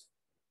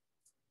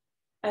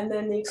 And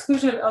then the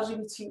exclusion of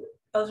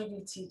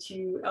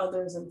LGBTQ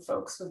elders and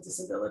folks with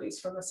disabilities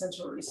from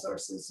essential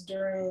resources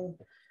during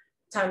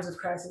times of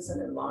crisis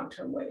and in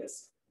long-term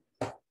ways.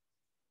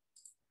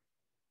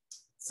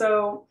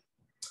 So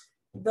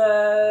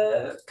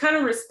the kind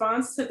of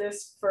response to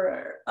this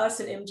for us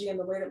at MG and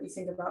the way that we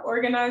think about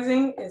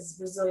organizing is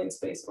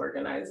resilience-based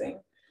organizing.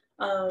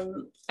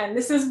 And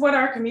this is what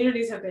our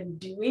communities have been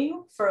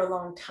doing for a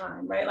long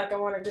time, right? Like I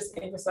want to just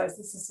emphasize,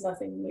 this is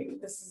nothing new.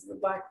 This is the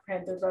Black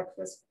Panther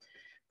Breakfast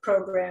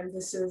program.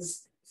 This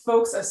is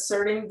folks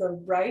asserting the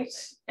right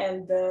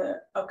and the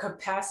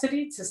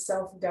capacity to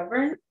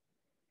self-govern.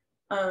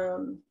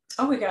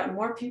 Oh, we got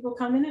more people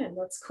coming in.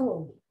 That's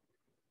cool.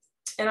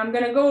 And I'm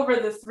going to go over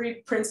the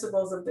 3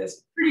 principles of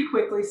this pretty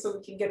quickly so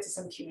we can get to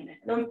some Q&A.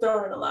 And I'm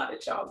throwing a lot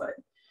at y'all, but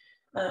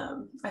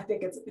I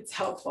think it's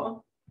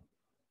helpful.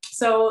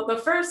 So the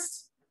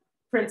first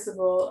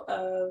principle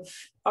of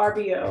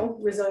RBO,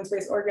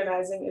 resilience-based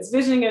organizing, is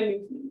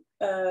visioning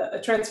a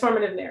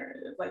transformative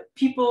narrative. Like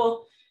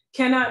people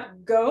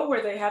cannot go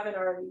where they haven't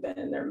already been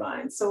in their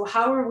minds. So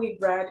how are we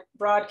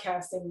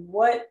broadcasting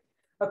what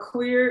a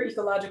queer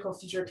ecological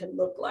future can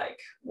look like?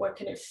 What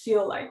can it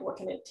feel like? What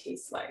can it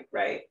taste like,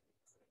 right?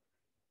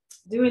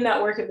 Doing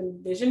that work of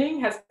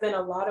envisioning has been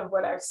a lot of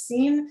what I've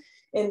seen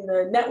in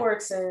the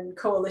networks and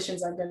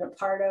coalitions I've been a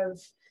part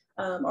of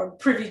or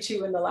privy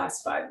to in the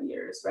last 5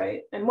 years,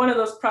 right? And one of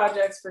those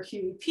projects for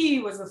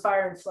QEP was the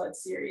Fire and Flood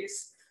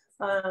series.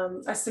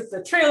 I took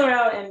the trailer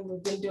out and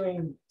we've been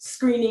doing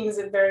screenings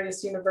at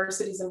various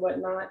universities and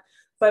whatnot,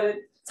 but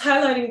it's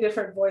highlighting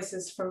different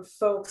voices from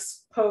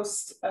folks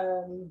post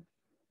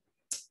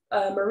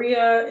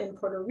Maria in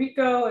Puerto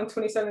Rico in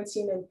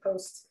 2017 and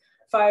post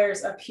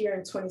fires up here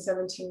in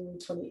 2017 and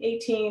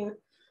 2018.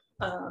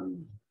 A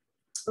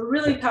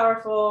really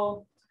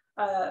powerful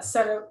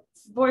set of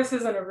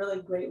voices and a really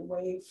great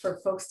way for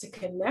folks to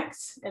connect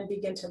and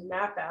begin to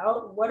map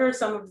out what are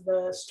some of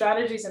the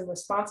strategies and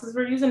responses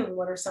we're using and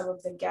what are some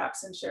of the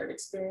gaps in shared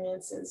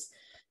experiences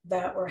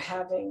that we're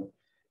having.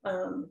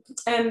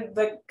 And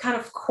the kind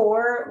of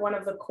core, one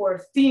of the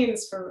core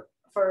themes for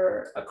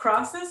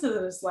across this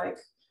is like,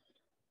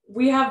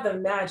 we have the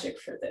magic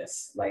for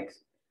this. Like,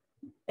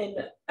 and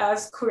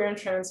as queer and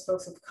trans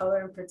folks of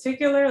color in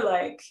particular,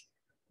 like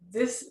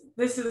this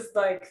is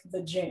like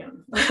the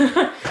jam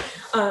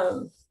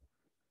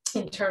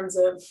in terms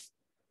of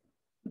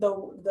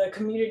the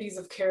communities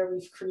of care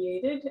we've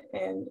created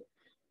and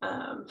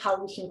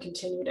how we can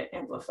continue to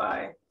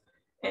amplify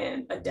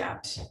and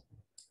adapt.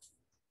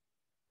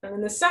 And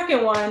then the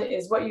second one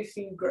is what you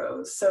feed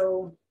grows.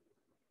 So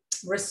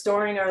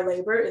restoring our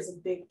labor is a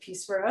big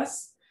piece for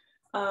us.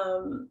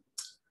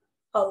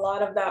 A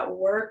lot of that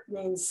work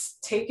means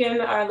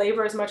taking our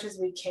labor as much as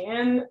we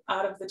can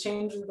out of the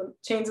chains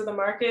of the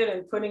market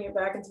and putting it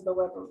back into the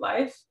web of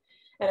life.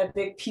 And a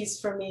big piece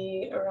for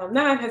me around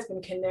that has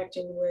been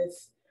connecting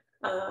with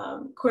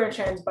queer and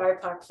trans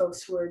BIPOC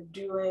folks who are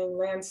doing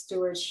land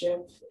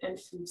stewardship and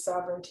food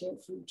sovereignty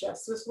and food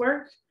justice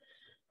work.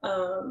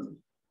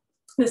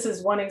 This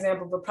is one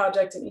example of a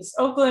project in East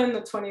Oakland,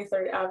 the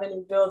 23rd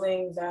Avenue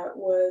building that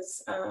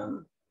was,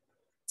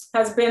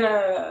 has been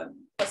a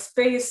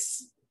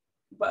space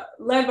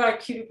led by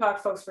QTBIPOC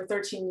folks for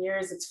 13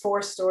 years. It's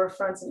 4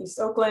 storefronts in East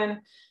Oakland.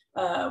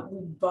 We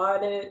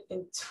bought it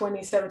in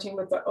 2017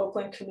 with the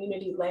Oakland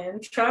Community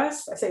Land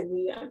Trust. I say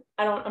we,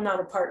 I'm not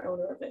a part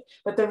owner of it,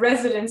 but the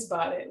residents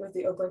bought it with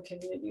the Oakland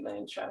Community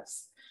Land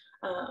Trust.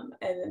 And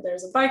then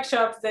there's a bike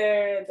shop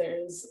there,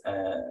 there's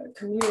a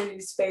community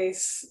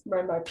space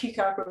run by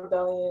Peacock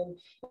Rebellion,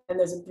 and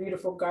there's a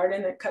beautiful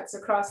garden that cuts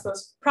across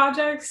those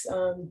projects.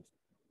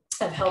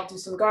 I've helped do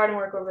some garden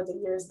work over the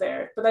years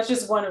there, but that's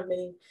just one of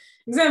many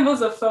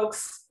examples of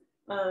folks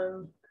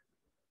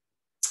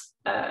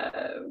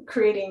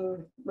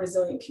creating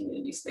resilient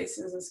community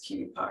spaces as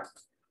QTBIPOC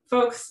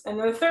folks. And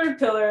the third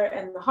pillar,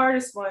 and the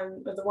hardest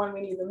one, but the one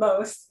we need the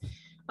most,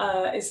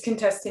 is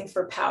contesting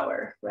for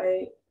power,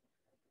 right?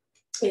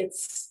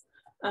 It's,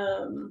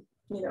 you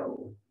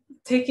know,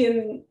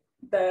 taking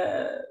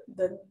the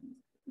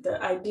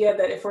idea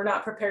that if we're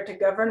not prepared to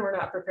govern, we're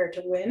not prepared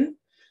to win.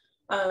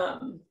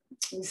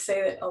 We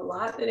say that a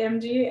lot at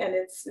MG, and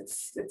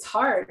it's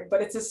hard,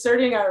 but it's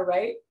asserting our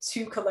right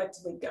to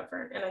collectively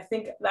govern. And I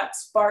think that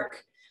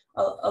spark,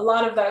 a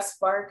lot of that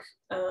spark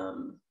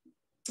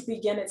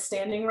began at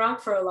Standing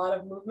Rock for a lot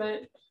of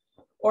movement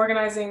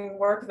organizing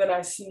work that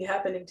I see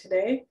happening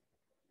today.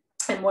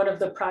 And one of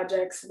the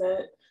projects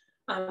that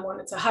I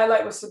wanted to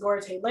highlight was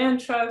Segorite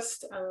Land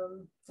Trust.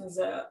 It's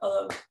a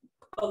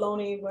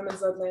Ohlone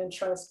women's-led land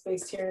trust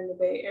based here in the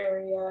Bay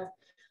Area.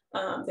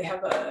 They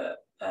have a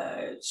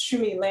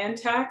Shumi land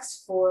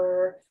tax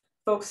for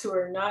folks who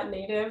are not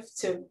native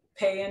to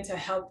pay into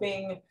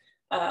helping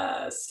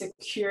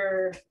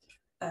secure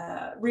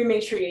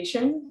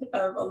rematriation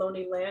of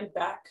Ohlone land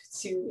back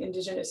to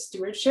Indigenous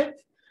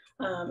stewardship,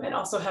 and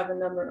also have a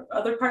number of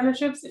other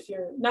partnerships. If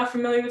you're not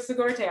familiar with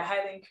Sigorte, I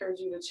highly encourage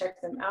you to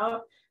check them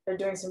out. They're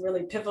doing some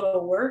really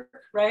pivotal work,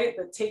 right?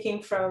 The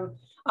taking from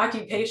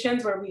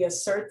occupations where we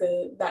assert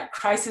that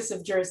crisis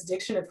of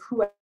jurisdiction of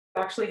who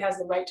actually has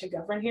the right to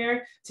govern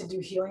here, to do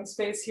healing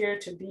space here,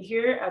 to be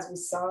here, as we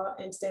saw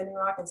in Standing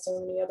Rock and so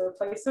many other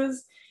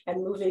places,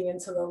 and moving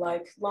into the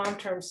like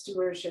long-term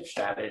stewardship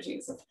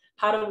strategies of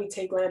how do we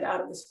take land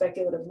out of the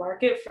speculative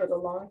market for the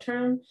long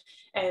term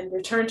and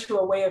return to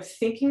a way of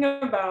thinking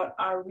about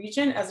our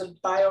region as a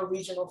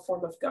bio-regional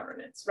form of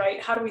governance,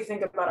 right? How do we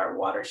think about our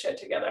watershed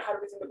together? How do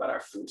we think about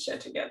our food shed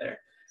together?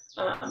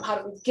 How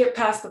do we get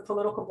past the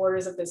political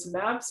borders of this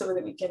map so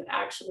that we can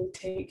actually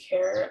take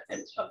care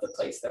of the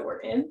place that we're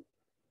in?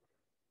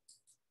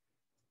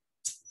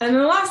 And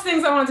the last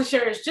things I want to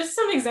share is just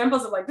some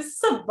examples of like, this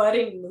is a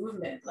budding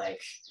movement.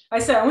 Like I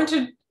said, I went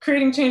to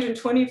Creating Change in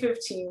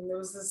 2015. There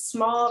was this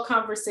small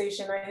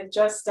conversation I had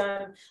just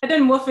done. I'd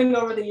done woofing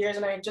over the years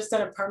and I had just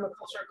done a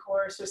permaculture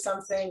course or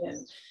something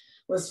and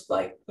was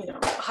like, you know,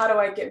 how do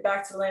I get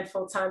back to the land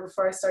full time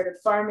before I started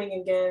farming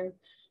again?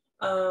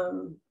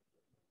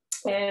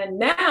 And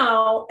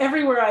now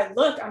everywhere I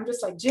look, I'm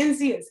just like, Gen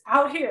Z is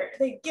out here.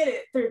 They get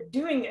it. They're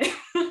doing it.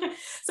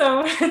 So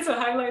I wanted to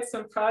highlight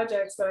some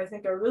projects that I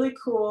think are really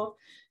cool.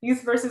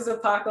 Youth versus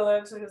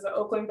Apocalypse, which is an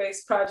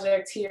Oakland-based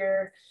project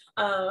here.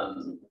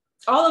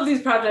 All of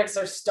these projects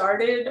are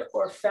started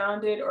or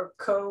founded or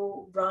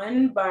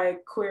co-run by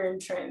queer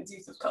and trans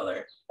youth of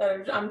color.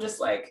 I'm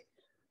just like,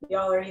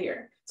 y'all are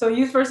here. So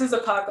Youth versus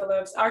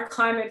Apocalypse, our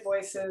climate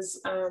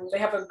voices, they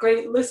have a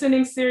great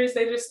listening series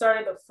they just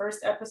started. The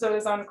first episode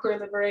is on queer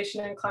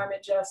liberation and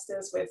climate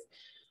justice with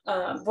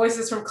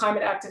voices from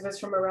climate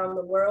activists from around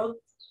the world.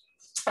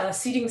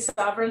 Seeding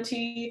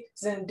Sovereignty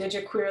is an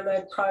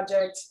Indigiqueer-led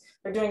project.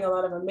 They're doing a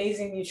lot of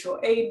amazing mutual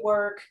aid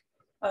work.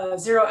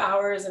 0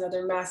 Hours,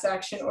 another mass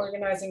action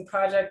organizing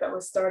project that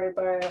was started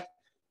by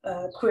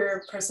a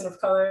queer person of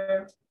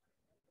color.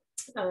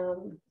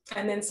 And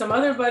then some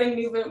other budding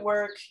movement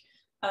work.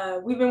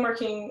 We've been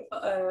working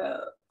a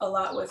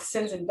lot with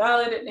Sins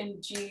Invalid at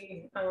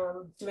NG,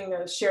 doing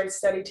a shared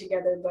study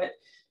together, but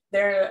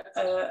they're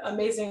an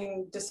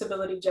amazing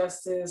disability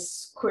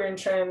justice, queer and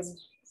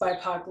trans,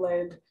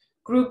 BIPOC-led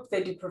group.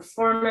 They do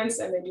performance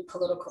and they do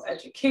political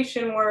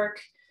education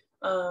work.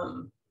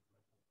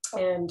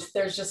 And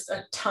there's just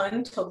a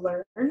ton to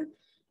learn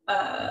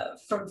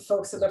from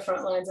folks at the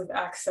front lines of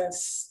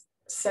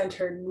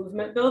access-centered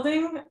movement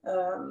building.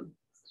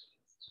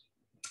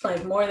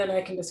 Like more than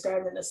I can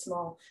describe in a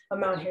small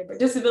amount here, but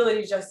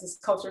Disability Justice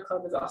Culture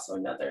Club is also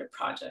another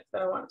project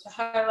that I wanted to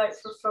highlight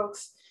for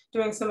folks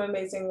doing some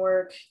amazing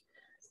work.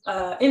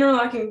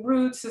 Interlocking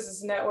Roots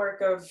is a network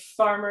of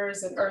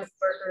farmers and earth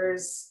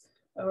workers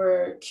who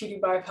are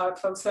QTBIPOC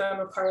folks that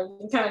I'm a part of.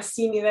 You can kind of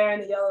see me there in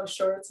the yellow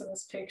shorts in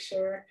this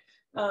picture.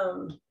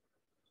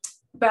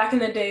 Back in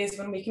the days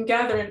when we can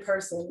gather in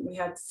person, we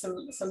had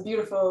some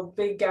beautiful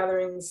big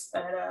gatherings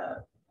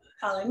at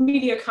Allen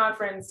Media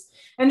Conference,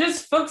 and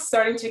just folks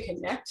starting to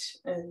connect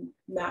and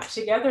map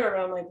together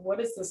around like, what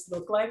does this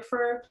look like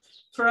for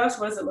us?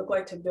 What does it look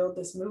like to build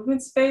this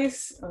movement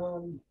space?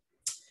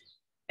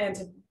 And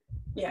to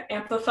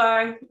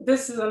amplify.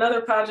 This is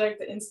another project,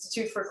 the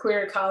Institute for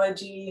Queer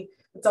Ecology.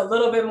 It's a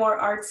little bit more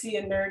artsy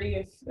and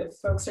nerdy if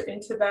folks are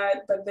into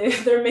that, but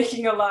they're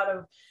making a lot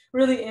of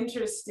really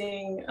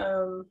interesting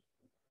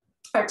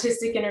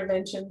artistic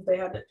interventions. They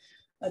had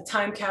a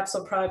time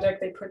capsule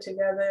project they put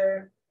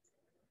together.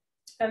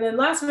 And then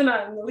last but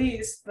not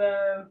least,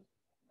 the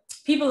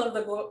people of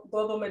the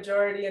global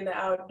majority in the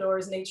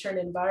outdoors, nature and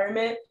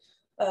environment,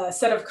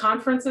 set of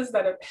conferences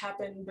that have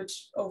happened,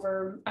 which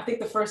over, I think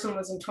the first one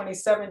was in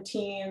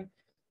 2017,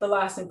 the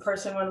last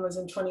in-person one was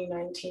in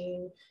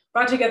 2019,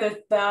 brought together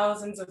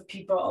thousands of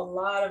people, a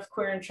lot of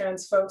queer and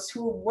trans folks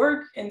who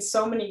work in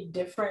so many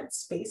different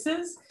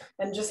spaces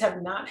and just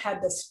have not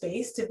had the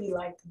space to be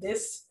like,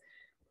 this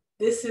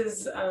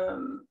is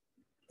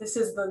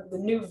the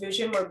new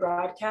vision we're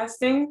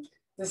broadcasting.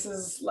 This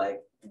is like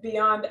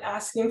beyond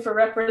asking for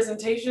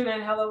representation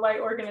in hella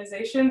white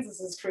organizations. This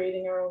is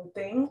creating our own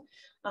thing.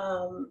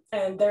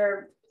 And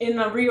they're in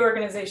a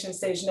reorganization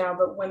stage now,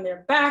 but when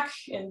they're back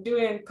and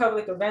doing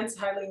public events,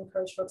 highly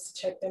encourage folks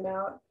to check them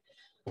out.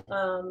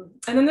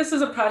 And then this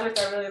is a project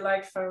I really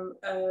liked from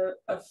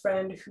a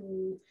friend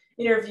who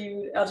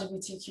interviewed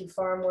LGBTQ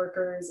farm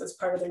workers as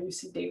part of their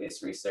UC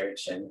Davis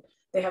research. And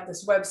they have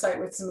this website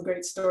with some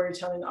great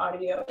storytelling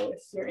audio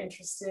if you're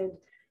interested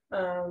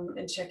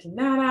in checking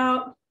that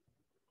out.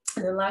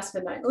 And then last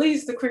but not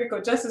least, the Queer Eco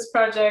Justice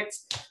Project.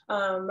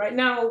 Right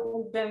now,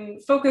 we've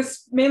been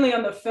focused mainly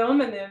on the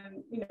film and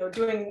then,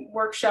 doing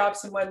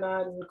workshops and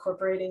whatnot and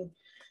incorporating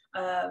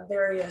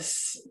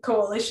various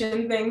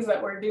coalition things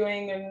that we're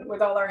doing and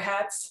with all our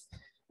hats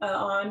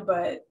on,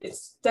 but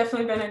it's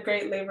definitely been a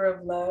great labor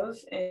of love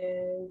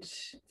and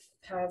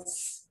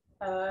has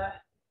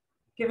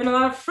given a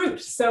lot of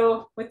fruit.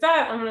 So with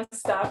that, I'm gonna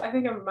stop. I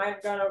think I might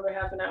have gone over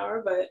half an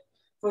hour, but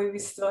hopefully we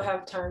still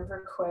have time for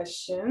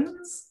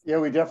questions. Yeah,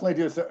 we definitely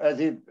do. So,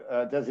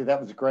 Desi,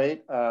 that was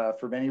great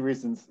for many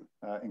reasons,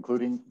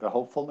 including the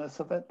hopefulness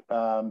of it.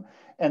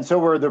 And so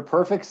we're the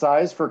perfect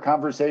size for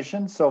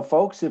conversation. So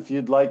folks, if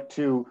you'd like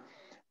to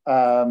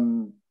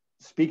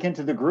speak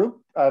into the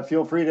group,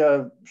 feel free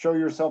to show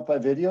yourself by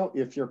video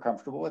if you're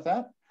comfortable with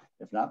that.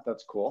 If not,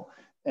 that's cool.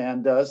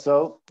 And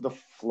so the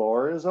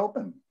floor is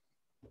open.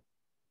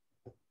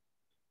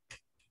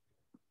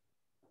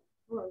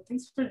 Well,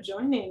 thanks for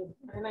joining.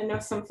 And I know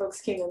some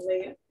folks came in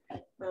late,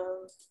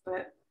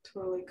 but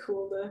totally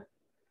cool to,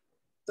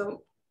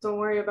 don't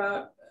worry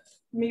about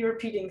me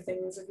repeating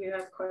things if you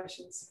have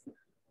questions.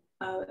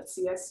 Let's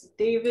see, yes,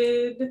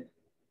 David.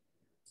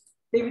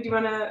 David, do you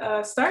want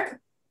to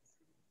start?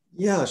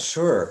 Yeah,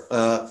 sure.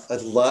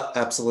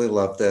 Absolutely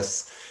love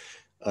this.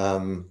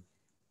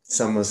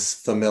 Some was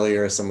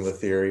familiar, some of the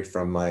theory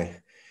from my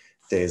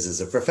days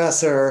as a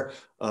professor,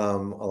 a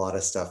lot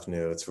of stuff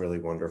new. It's really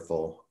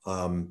wonderful.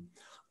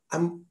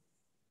 I'm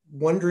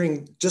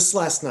wondering, just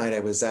last night I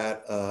was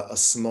at a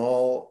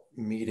small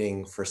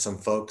meeting for some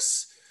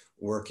folks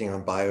working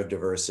on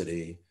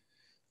biodiversity,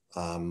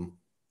 who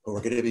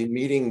are going to be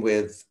meeting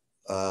with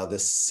the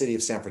city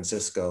of San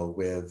Francisco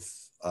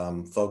with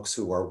folks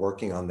who are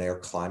working on their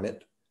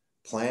climate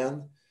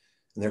plan.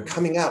 And they're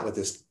coming out with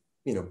this,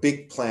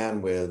 big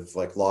plan with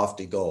like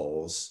lofty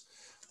goals.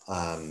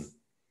 And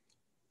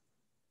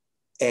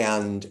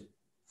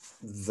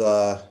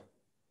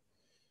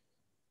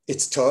it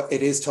is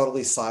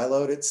totally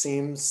siloed, it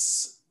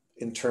seems,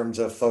 in terms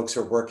of folks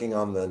who are working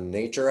on the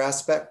nature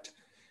aspect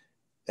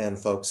and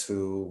folks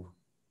who,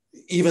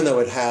 even though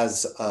it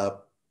has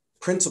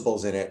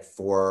principles in it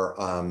for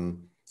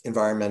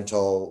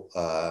environmental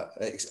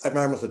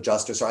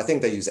justice, or I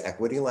think they use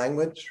equity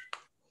language.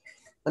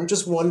 I'm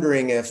just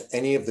wondering if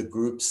any of the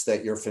groups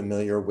that you're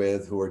familiar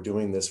with who are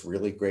doing this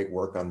really great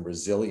work on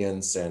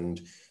resilience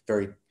and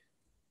very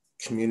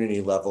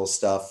community level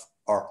stuff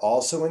are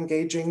also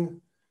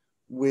engaging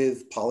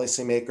with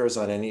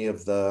policymakers on any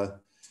of the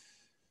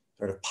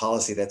sort of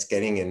policy that's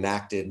getting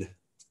enacted,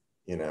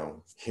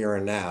 here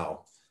and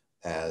now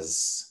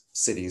as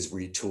cities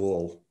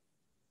retool,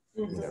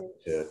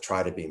 to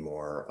try to be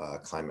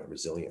more climate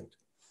resilient.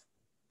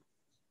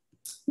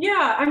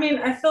 Yeah, I mean,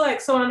 I feel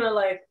like so on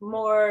a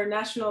more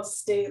national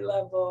state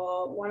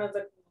level, one of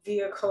the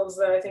vehicles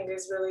that I think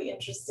is really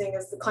interesting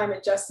is the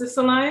Climate Justice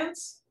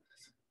Alliance,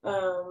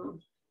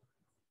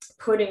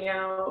 putting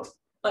out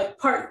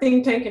part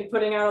think tank and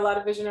putting out a lot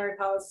of visionary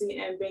policy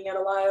and being at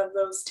a lot of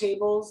those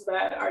tables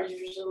that are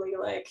usually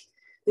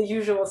the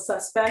usual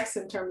suspects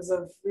in terms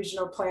of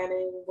regional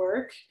planning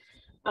work.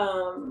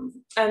 And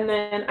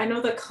then I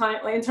know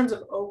in terms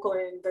of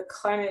Oakland, the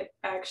Climate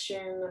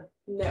Action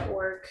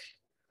Network,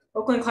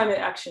 Oakland Climate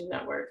Action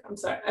Network, I'm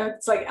sorry,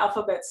 it's like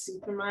alphabet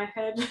soup in my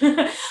head.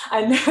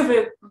 I know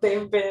that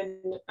they've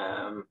been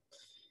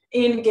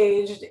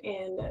engaged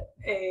in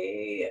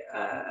a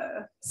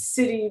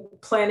city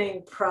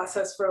planning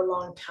process for a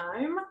long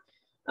time.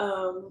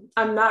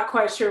 I'm not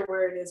quite sure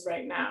where it is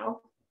right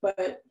now,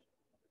 but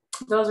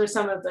those are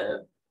some of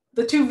the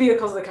two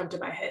vehicles that come to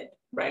my head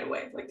right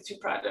away, like the two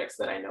projects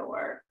that I know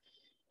are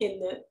in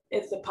the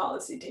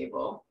policy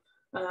table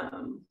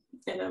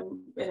in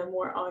a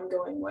more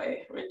ongoing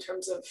way in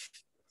terms of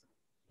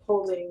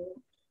holding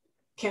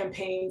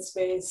campaign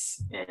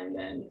space and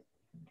then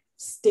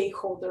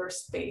stakeholder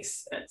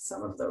space at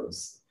some of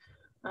those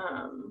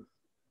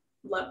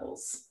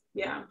levels.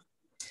 Yeah.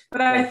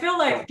 But I feel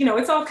like,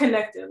 it's all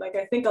connected.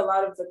 I think a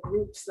lot of the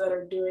groups that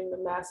are doing the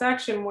mass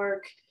action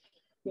work,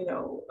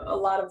 a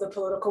lot of the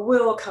political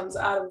will comes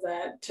out of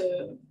that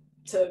to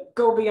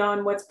go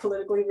beyond what's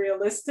politically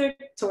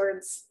realistic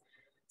towards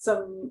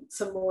some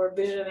more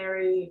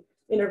visionary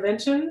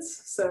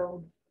interventions.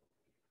 So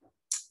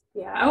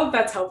yeah, I hope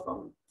that's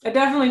helpful. I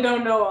definitely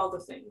don't know all the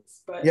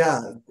things, but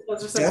yeah,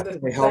 those are some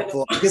definitely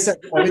helpful. I guess I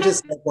would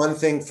just add one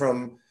thing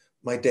from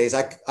my days.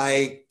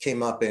 I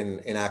came up in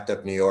ACT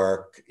UP New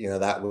York.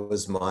 That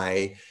was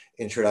my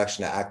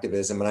introduction to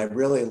activism, and I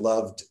really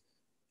loved.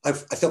 I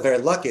feel very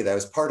lucky that I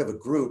was part of a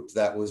group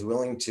that was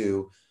willing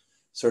to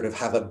sort of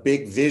have a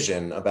big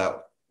vision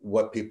about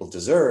what people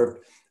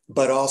deserved,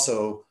 but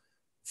also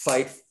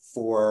fight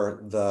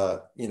for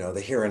the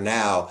here and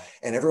now.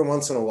 And every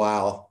once in a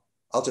while,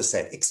 I'll just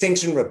say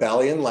Extinction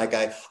Rebellion,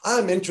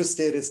 I'm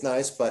interested, it's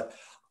nice, but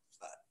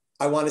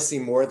I want to see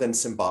more than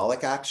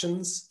symbolic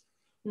actions.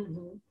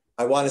 Mm-hmm.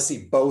 I want to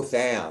see both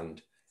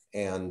and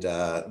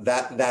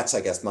that's,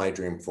 I guess, my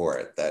dream for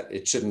it, that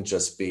it shouldn't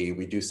just be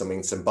we do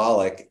something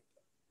symbolic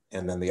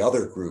and then the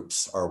other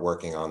groups are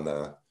working on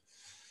the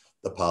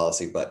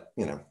policy, but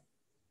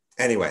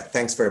anyway,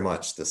 thanks very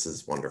much. This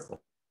is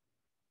wonderful.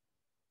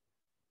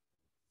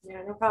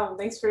 Yeah, no problem.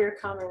 Thanks for your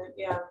comment.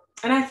 Yeah.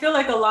 And I feel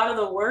like a lot of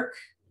the work,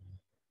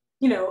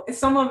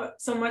 so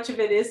much of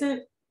it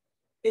isn't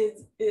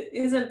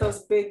those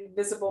big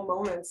visible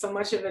moments. So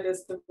much of it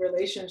is the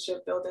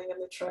relationship building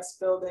and the trust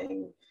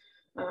building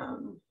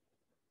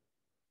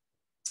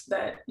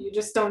that you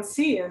just don't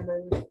see, and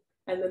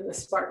then the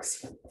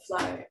sparks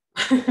fly.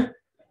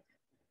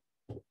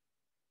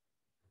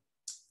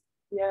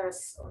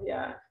 yes, oh,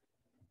 yeah.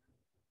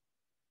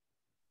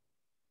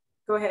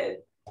 Go ahead.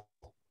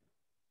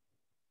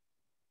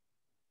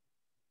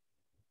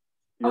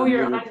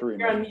 You're muted,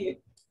 you're on mute.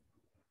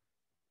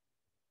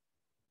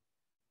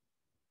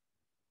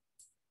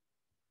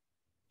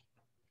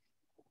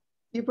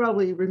 You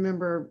probably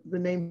remember the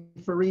name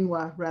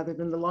Farinwa rather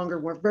than the longer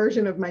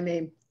version of my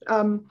name.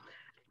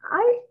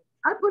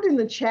 I put in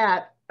the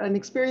chat an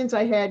experience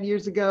I had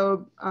years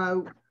ago.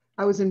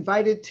 I was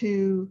invited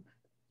to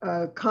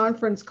a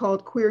conference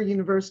called Queer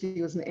University.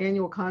 It was an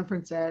annual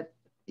conference at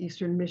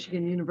Eastern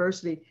Michigan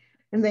University.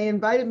 And they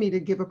invited me to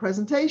give a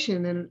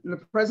presentation. And the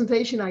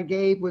presentation I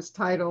gave was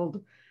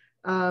titled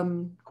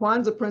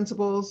Kwanzaa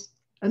Principles,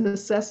 a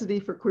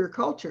Necessity for Queer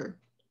Culture.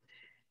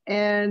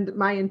 And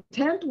my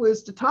intent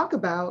was to talk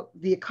about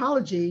the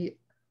ecology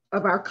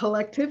of our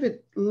collectivity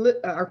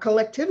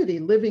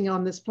living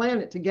on this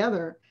planet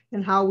together,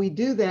 and how we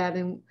do that,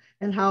 and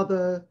how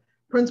the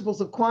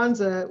principles of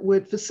Kwanzaa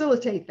would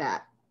facilitate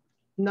that.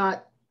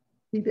 Not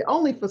be the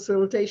only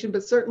facilitation,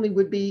 but certainly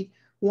would be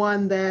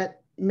one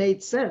that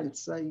made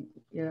sense, and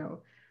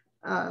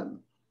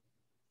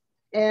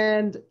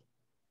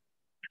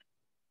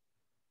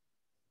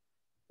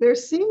there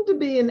seemed to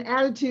be an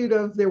attitude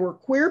of there were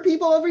queer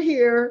people over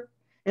here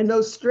and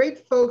those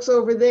straight folks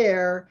over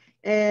there.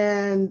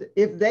 And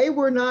if they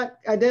were not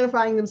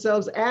identifying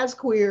themselves as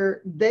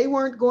queer, they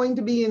weren't going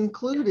to be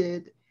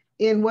included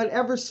in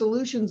whatever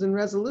solutions and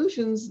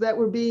resolutions that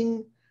were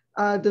being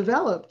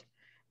developed.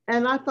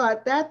 And I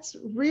thought that's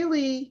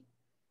really,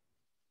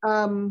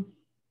 I'm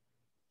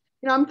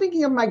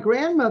thinking of my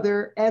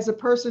grandmother as a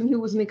person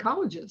who was an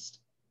ecologist.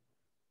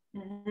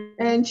 Mm-hmm.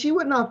 And she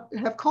would not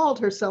have called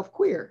herself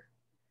queer.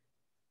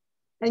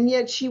 And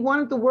yet she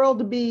wanted the world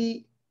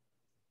to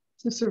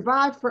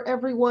survive for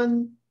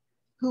everyone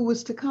who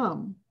was to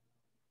come.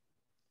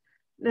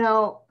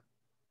 Now,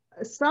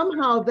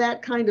 somehow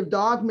that kind of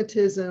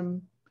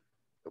dogmatism,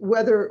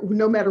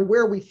 no matter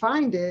where we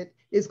find it,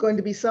 is going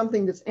to be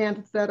something that's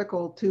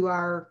antithetical to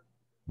our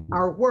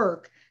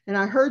work. And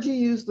I heard you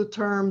use the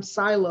term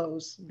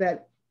silos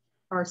that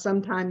are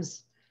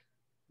sometimes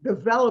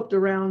developed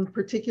around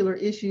particular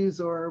issues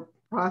or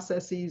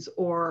processes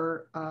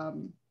or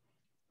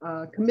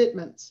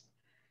commitments.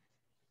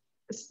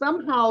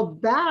 Somehow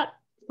that,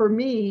 for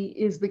me,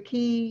 is the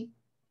key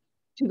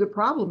to the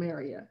problem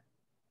area.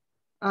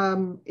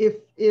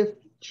 If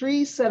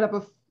trees set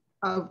up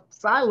a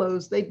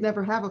silos, they'd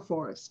never have a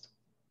forest.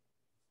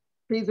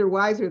 Trees are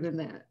wiser than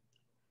that.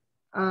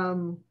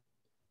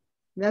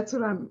 That's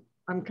what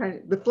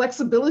the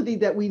flexibility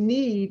that we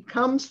need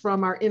comes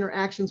from our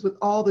interactions with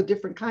all the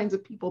different kinds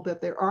of people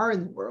that there are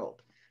in the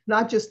world,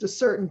 not just a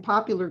certain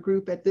popular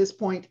group at this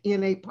point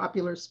in a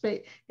popular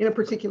space, in a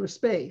particular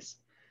space.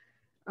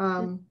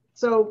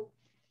 So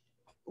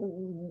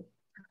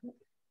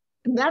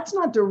that's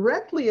not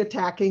directly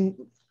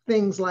attacking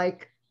things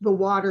like the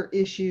water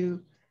issue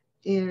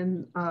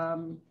in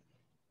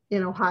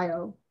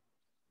Ohio,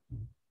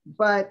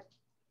 but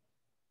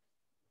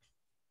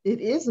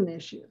it is an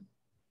issue.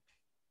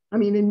 I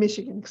mean, in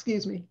Michigan,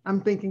 excuse me.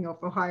 I'm thinking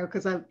of Ohio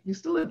because I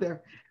used to live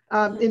there,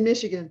 in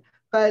Michigan.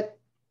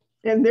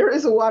 And there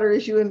is a water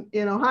issue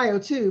in Ohio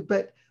too,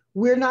 but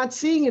we're not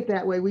seeing it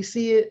that way. We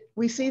see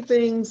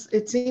things,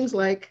 it seems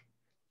like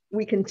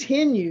we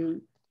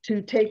continue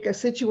to take a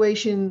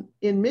situation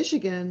in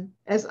Michigan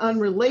as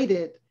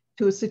unrelated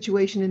to a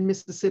situation in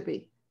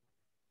Mississippi,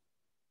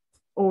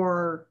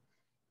 or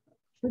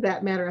for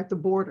that matter, at the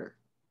border.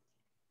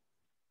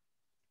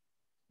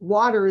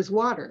 Water is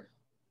water.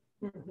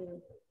 Mm-hmm.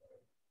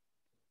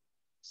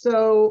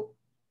 So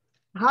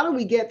how do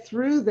we get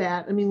through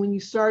that? I mean, when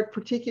you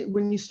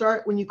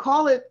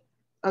call it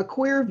a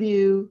queer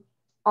view,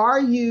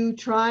 are you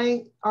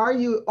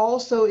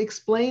also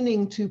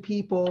explaining to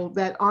people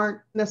that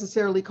aren't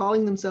necessarily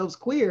calling themselves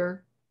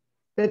queer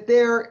that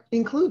they're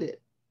included?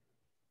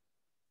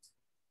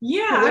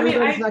 Yeah, I mean,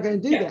 everybody's not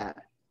going to do that.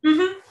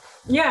 Mm-hmm.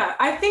 Yeah,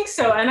 I think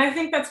so. And I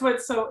think that's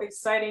what's so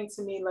exciting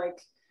to me. Like,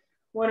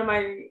 one of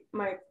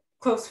my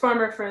close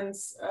farmer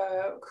friends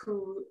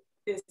who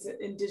is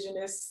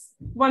indigenous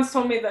once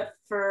told me that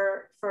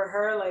for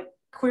her, like,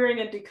 queering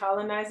and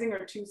decolonizing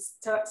are two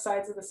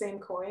sides of the same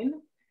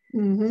coin.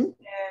 Mm-hmm.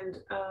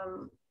 And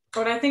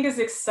what I think is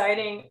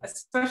exciting,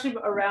 especially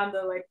around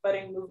the like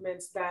budding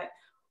movements that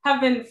have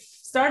been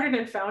started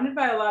and founded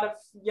by a lot of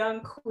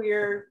young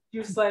queer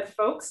youth-led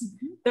folks,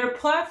 mm-hmm. Their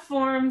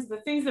platforms, the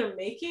things they're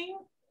making,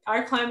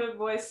 Our Climate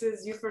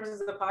Voices, Youth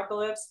versus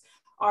Apocalypse,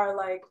 are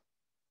like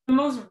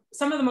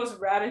some of the most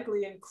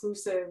radically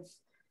inclusive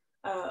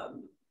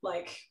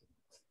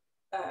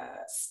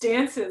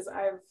stances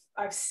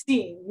I've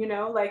seen, you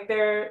know, like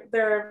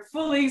they're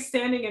fully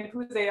standing in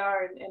who they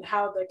are and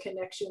how the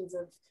connections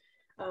of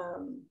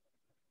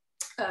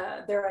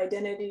their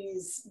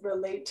identities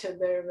relate to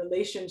their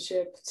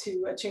relationship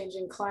to a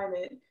changing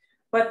climate,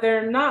 but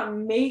they're not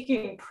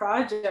making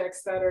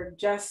projects that are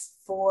just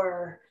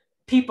for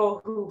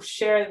people who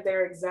share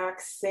their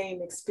exact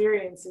same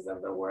experiences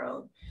of the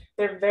world.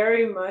 They're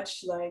very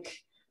much like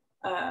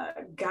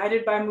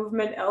guided by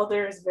movement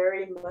elders,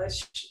 very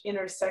much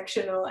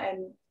intersectional,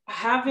 and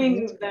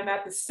having them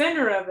at the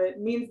center of it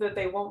means that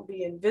they won't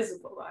be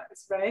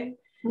invisibilized, right?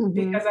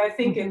 Because I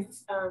think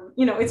it's,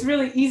 you know, it's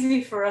really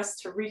easy for us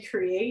to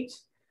recreate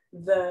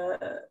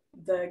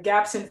the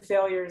gaps and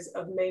failures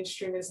of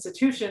mainstream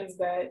institutions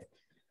that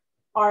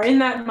are in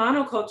that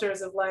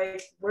monocultures of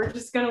like, we're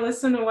just gonna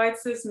listen to white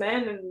cis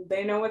men and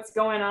they know what's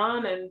going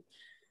on and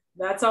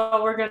that's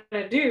all we're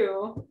gonna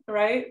do,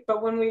 right?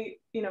 But when we,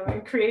 you know,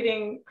 in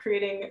creating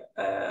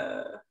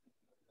a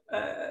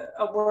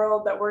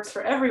world that works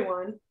for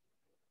everyone,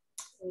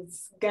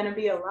 it's gonna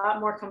be a lot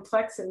more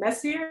complex and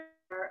messier.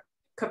 Our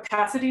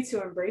capacity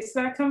to embrace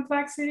that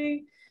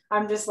complexity,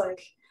 I'm just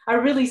like, I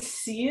really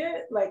see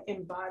it like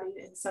embodied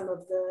in some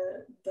of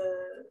the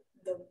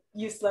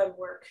youth-led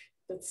work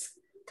that's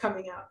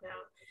coming out now.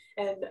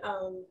 And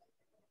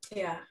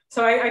yeah,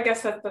 so I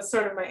guess that's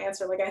sort of my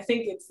answer. Like, I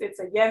think it's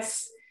a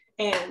yes,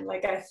 and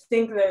like, I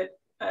think that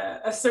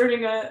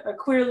asserting a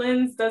queer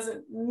lens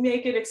doesn't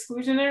make it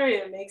exclusionary,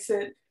 it makes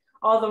it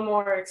all the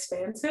more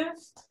expansive.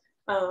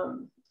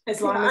 As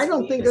long as I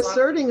don't think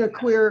asserting a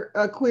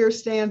queer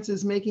stance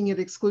is making it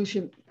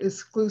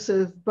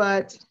exclusive,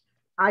 but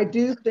I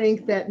do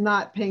think that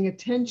not paying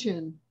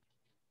attention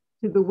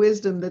to the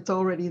wisdom that's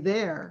already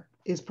there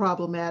is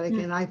problematic.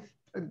 And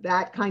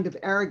that kind of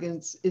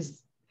arrogance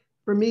is,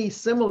 for me,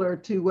 similar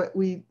to what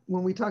when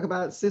we talk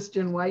about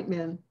cisgen white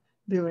men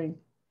doing.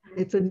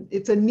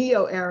 It's a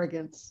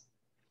neo-arrogance.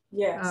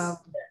 Yes.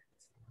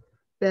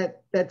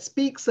 That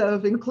speaks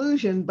of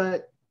inclusion,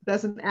 but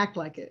doesn't act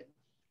like it.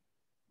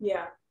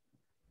 Yeah.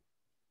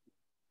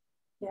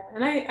 Yeah,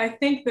 and I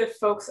think that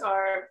folks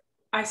are,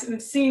 I'm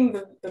seeing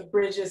the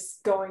bridges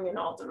going in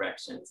all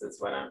directions is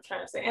what I'm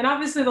trying to say. And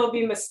obviously there'll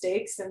be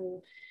mistakes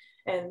and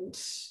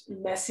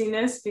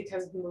messiness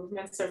because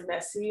movements are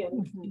messy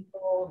and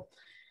people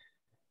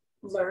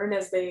learn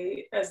as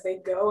they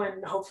go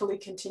and hopefully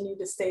continue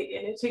to stay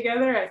in it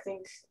together. I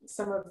think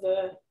some of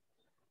the,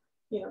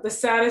 you know, the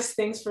saddest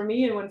things for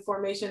me and when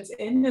formations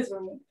end is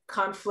when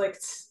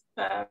conflict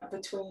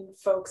between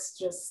folks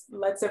just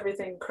lets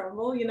everything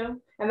crumble, you know,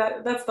 and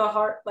that's the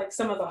hard, like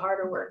some of the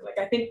harder work. Like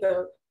I think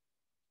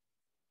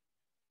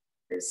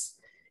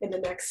in the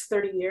next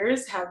 30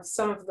 years have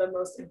some of the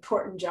most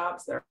important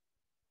jobs there.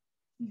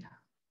 Yeah,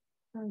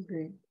 I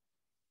agree.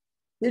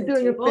 You're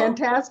doing a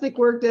fantastic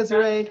work,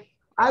 Deseree.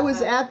 I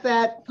was at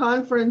that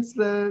conference,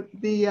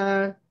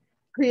 the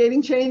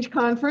Creating Change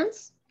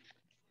conference,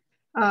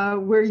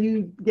 where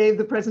you gave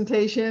the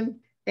presentation,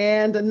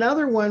 and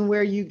another one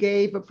where you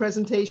gave a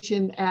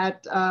presentation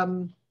at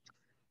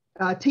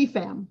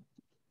TFAM.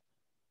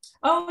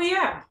 Oh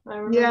yeah, I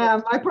remember.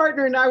 Yeah, my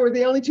partner and I were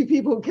the only two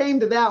people who came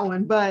to that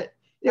one, but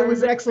it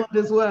was excellent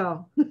as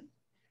well.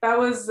 That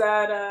was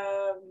at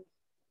I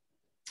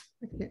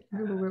can't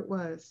remember where it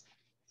was.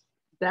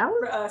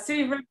 Dallas?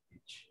 City of Refuge.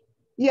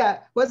 Yeah,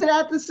 was it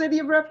at the City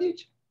of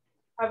Refuge?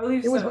 I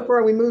believe it was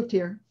before we moved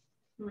here.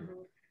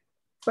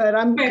 But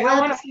I'm glad I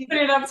want to put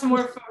it up to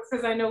more folks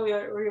because I know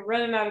we're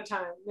running out of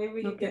time. Maybe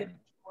we can get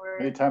more.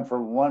 Maybe time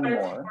for one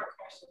more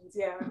questions.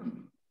 Yeah.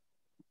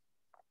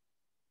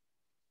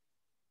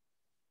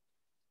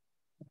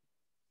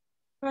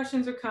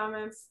 Questions or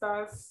comments,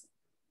 thoughts?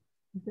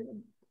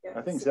 Yes.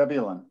 I think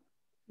Zebulon.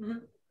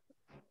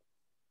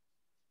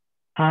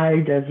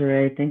 Hi,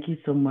 Desiree. Thank you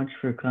so much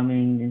for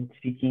coming and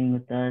speaking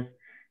with us.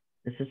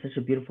 This is such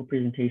a beautiful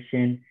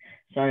presentation.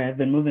 Sorry, I've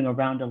been moving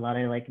around a lot.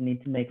 I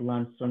need to make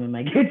lunch, so I'm in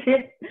my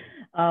kitchen.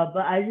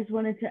 But I just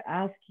wanted to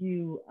ask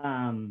you,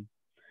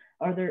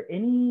 are there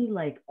any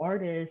like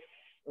artists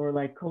or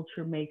like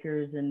culture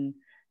makers and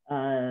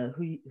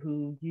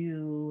who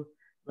you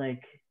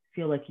like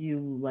feel like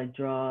you like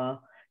draw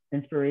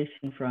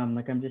inspiration from?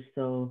 Like, I'm just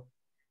so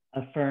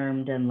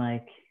affirmed and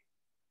like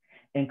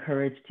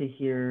encouraged to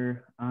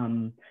hear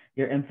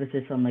your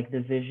emphasis on like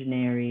the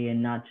visionary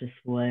and not just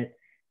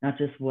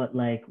what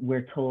like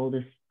we're told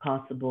is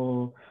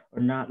possible,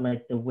 or not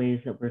like the ways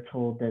that we're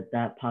told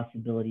that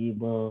possibility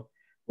will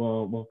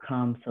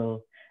come.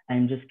 So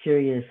I'm just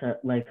curious,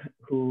 like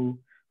who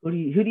do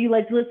you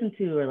like to listen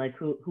to, or like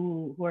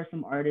who are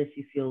some artists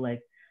you feel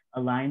like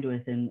aligned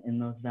with in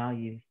those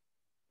values?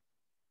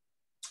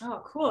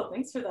 Oh, cool.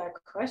 Thanks for that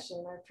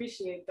question. I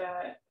appreciate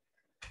that.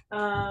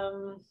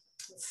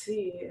 Let's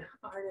see,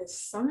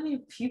 artists, so many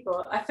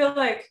people. I feel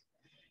like,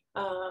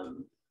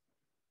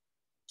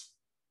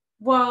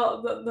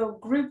 well, the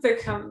group that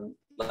come,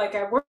 like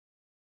I work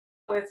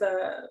with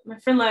my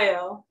friend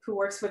Lael, who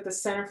works with the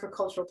Center for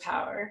Cultural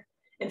Power,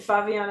 and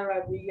Fabiana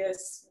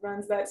Rodriguez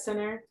runs that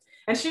center.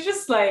 And she's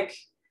just like,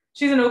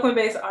 she's an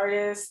Oakland-based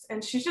artist,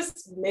 and she's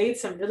just made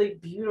some really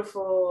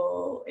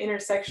beautiful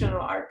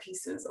intersectional art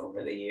pieces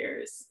over the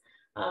years.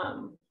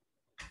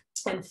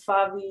 And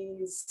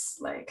Fabi's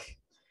like,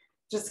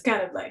 just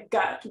kind of like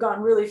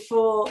gone really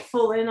full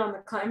in on the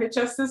climate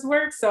justice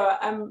work. So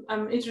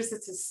I'm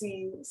interested to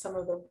see some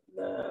of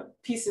the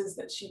pieces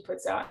that she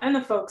puts out and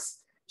the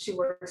folks she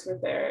works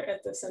with there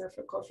at the Center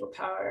for Cultural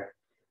Power.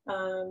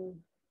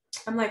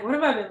 I'm like, what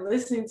have I been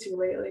listening to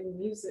lately,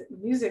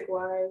 music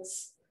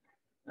wise?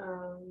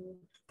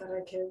 that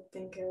I could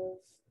think of.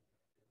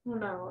 I don't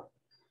know.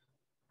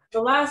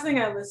 The last thing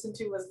I listened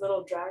to was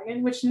Little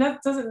Dragon, which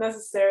doesn't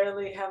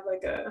necessarily have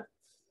like a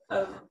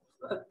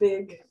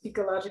big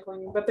ecological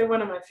meaning, but they're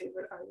one of my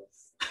favorite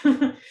artists.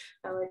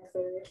 I like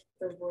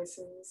their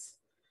voices.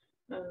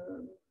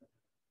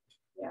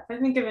 Yeah, if I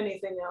think of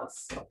anything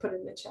else, I'll put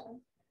it in the chat.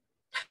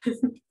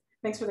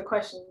 Thanks for the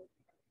question.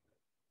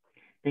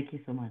 Thank you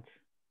so much.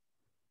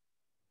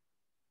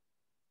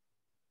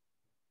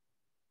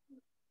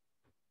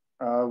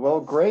 Well,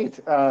 great.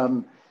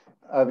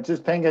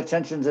 Just paying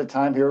attention to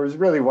time here. It was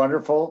really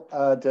wonderful,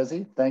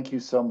 Desi. Thank you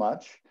so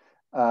much.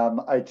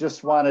 I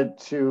just wanted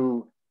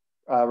to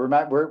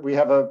remind, we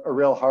have a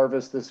real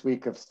harvest this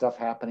week of stuff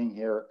happening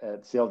here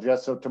at CLGS.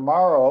 So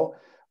tomorrow,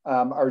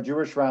 our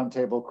Jewish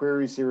Roundtable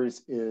Query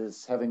Series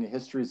is having a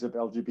histories of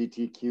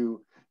LGBTQ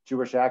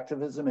Jewish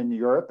activism in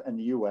Europe and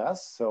the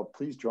US. So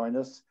please join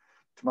us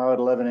tomorrow at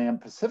 11 a.m.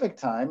 Pacific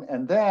time.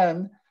 And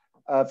then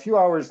a few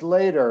hours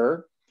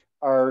later,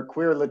 our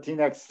Queer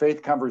Latinx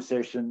Faith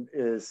Conversation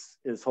is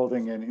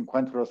holding an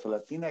Encuentros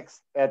Latinx,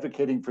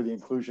 advocating for the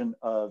inclusion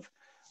of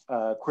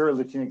queer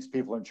Latinx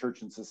people in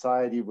church and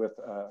society with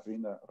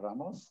Rina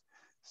Ramos.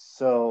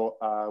 So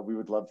we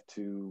would love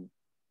to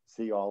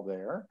see you all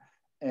there.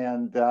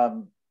 And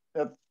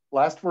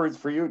last words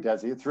for you,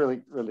 Desi. It's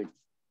really, really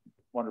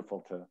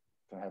wonderful to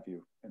have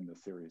you in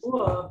this series.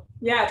 Cool.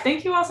 Yeah,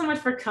 thank you all so much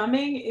for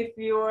coming. If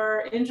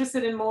you're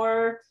interested in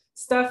more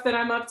stuff that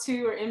I'm up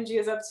to or MG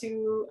is up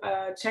to,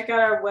 check out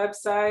our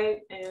website,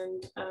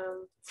 and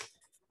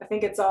I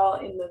think it's all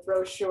in the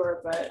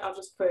brochure, but I'll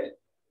just put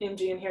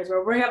MG in here as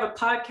well. We have a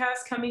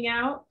podcast coming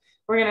out.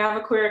 We're gonna have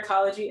a queer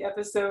ecology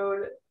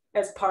episode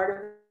as part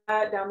of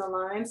that down the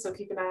line, so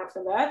keep an eye out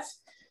for that.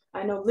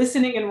 I know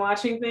listening and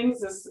watching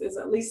things is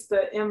at least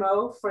the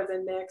MO for the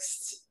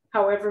next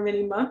however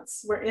many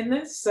months we're in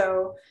this.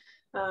 So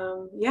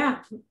yeah,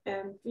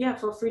 and yeah,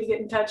 feel free to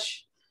get in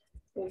touch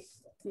if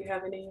you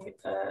have any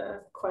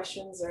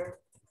questions or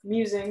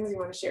musings you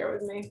want to share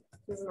with me.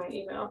 This is my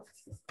email.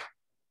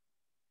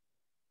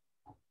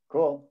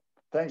 Cool.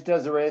 Thanks,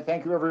 Deseree.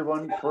 Thank you,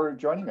 everyone, for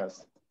joining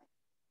us.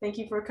 Thank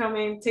you for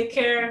coming. Take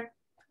care.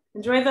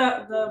 Enjoy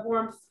the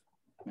warmth.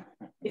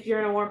 If you're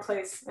in a warm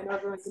place. I know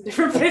everyone's in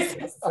different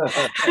places.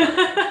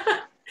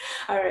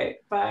 All right.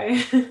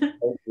 Bye.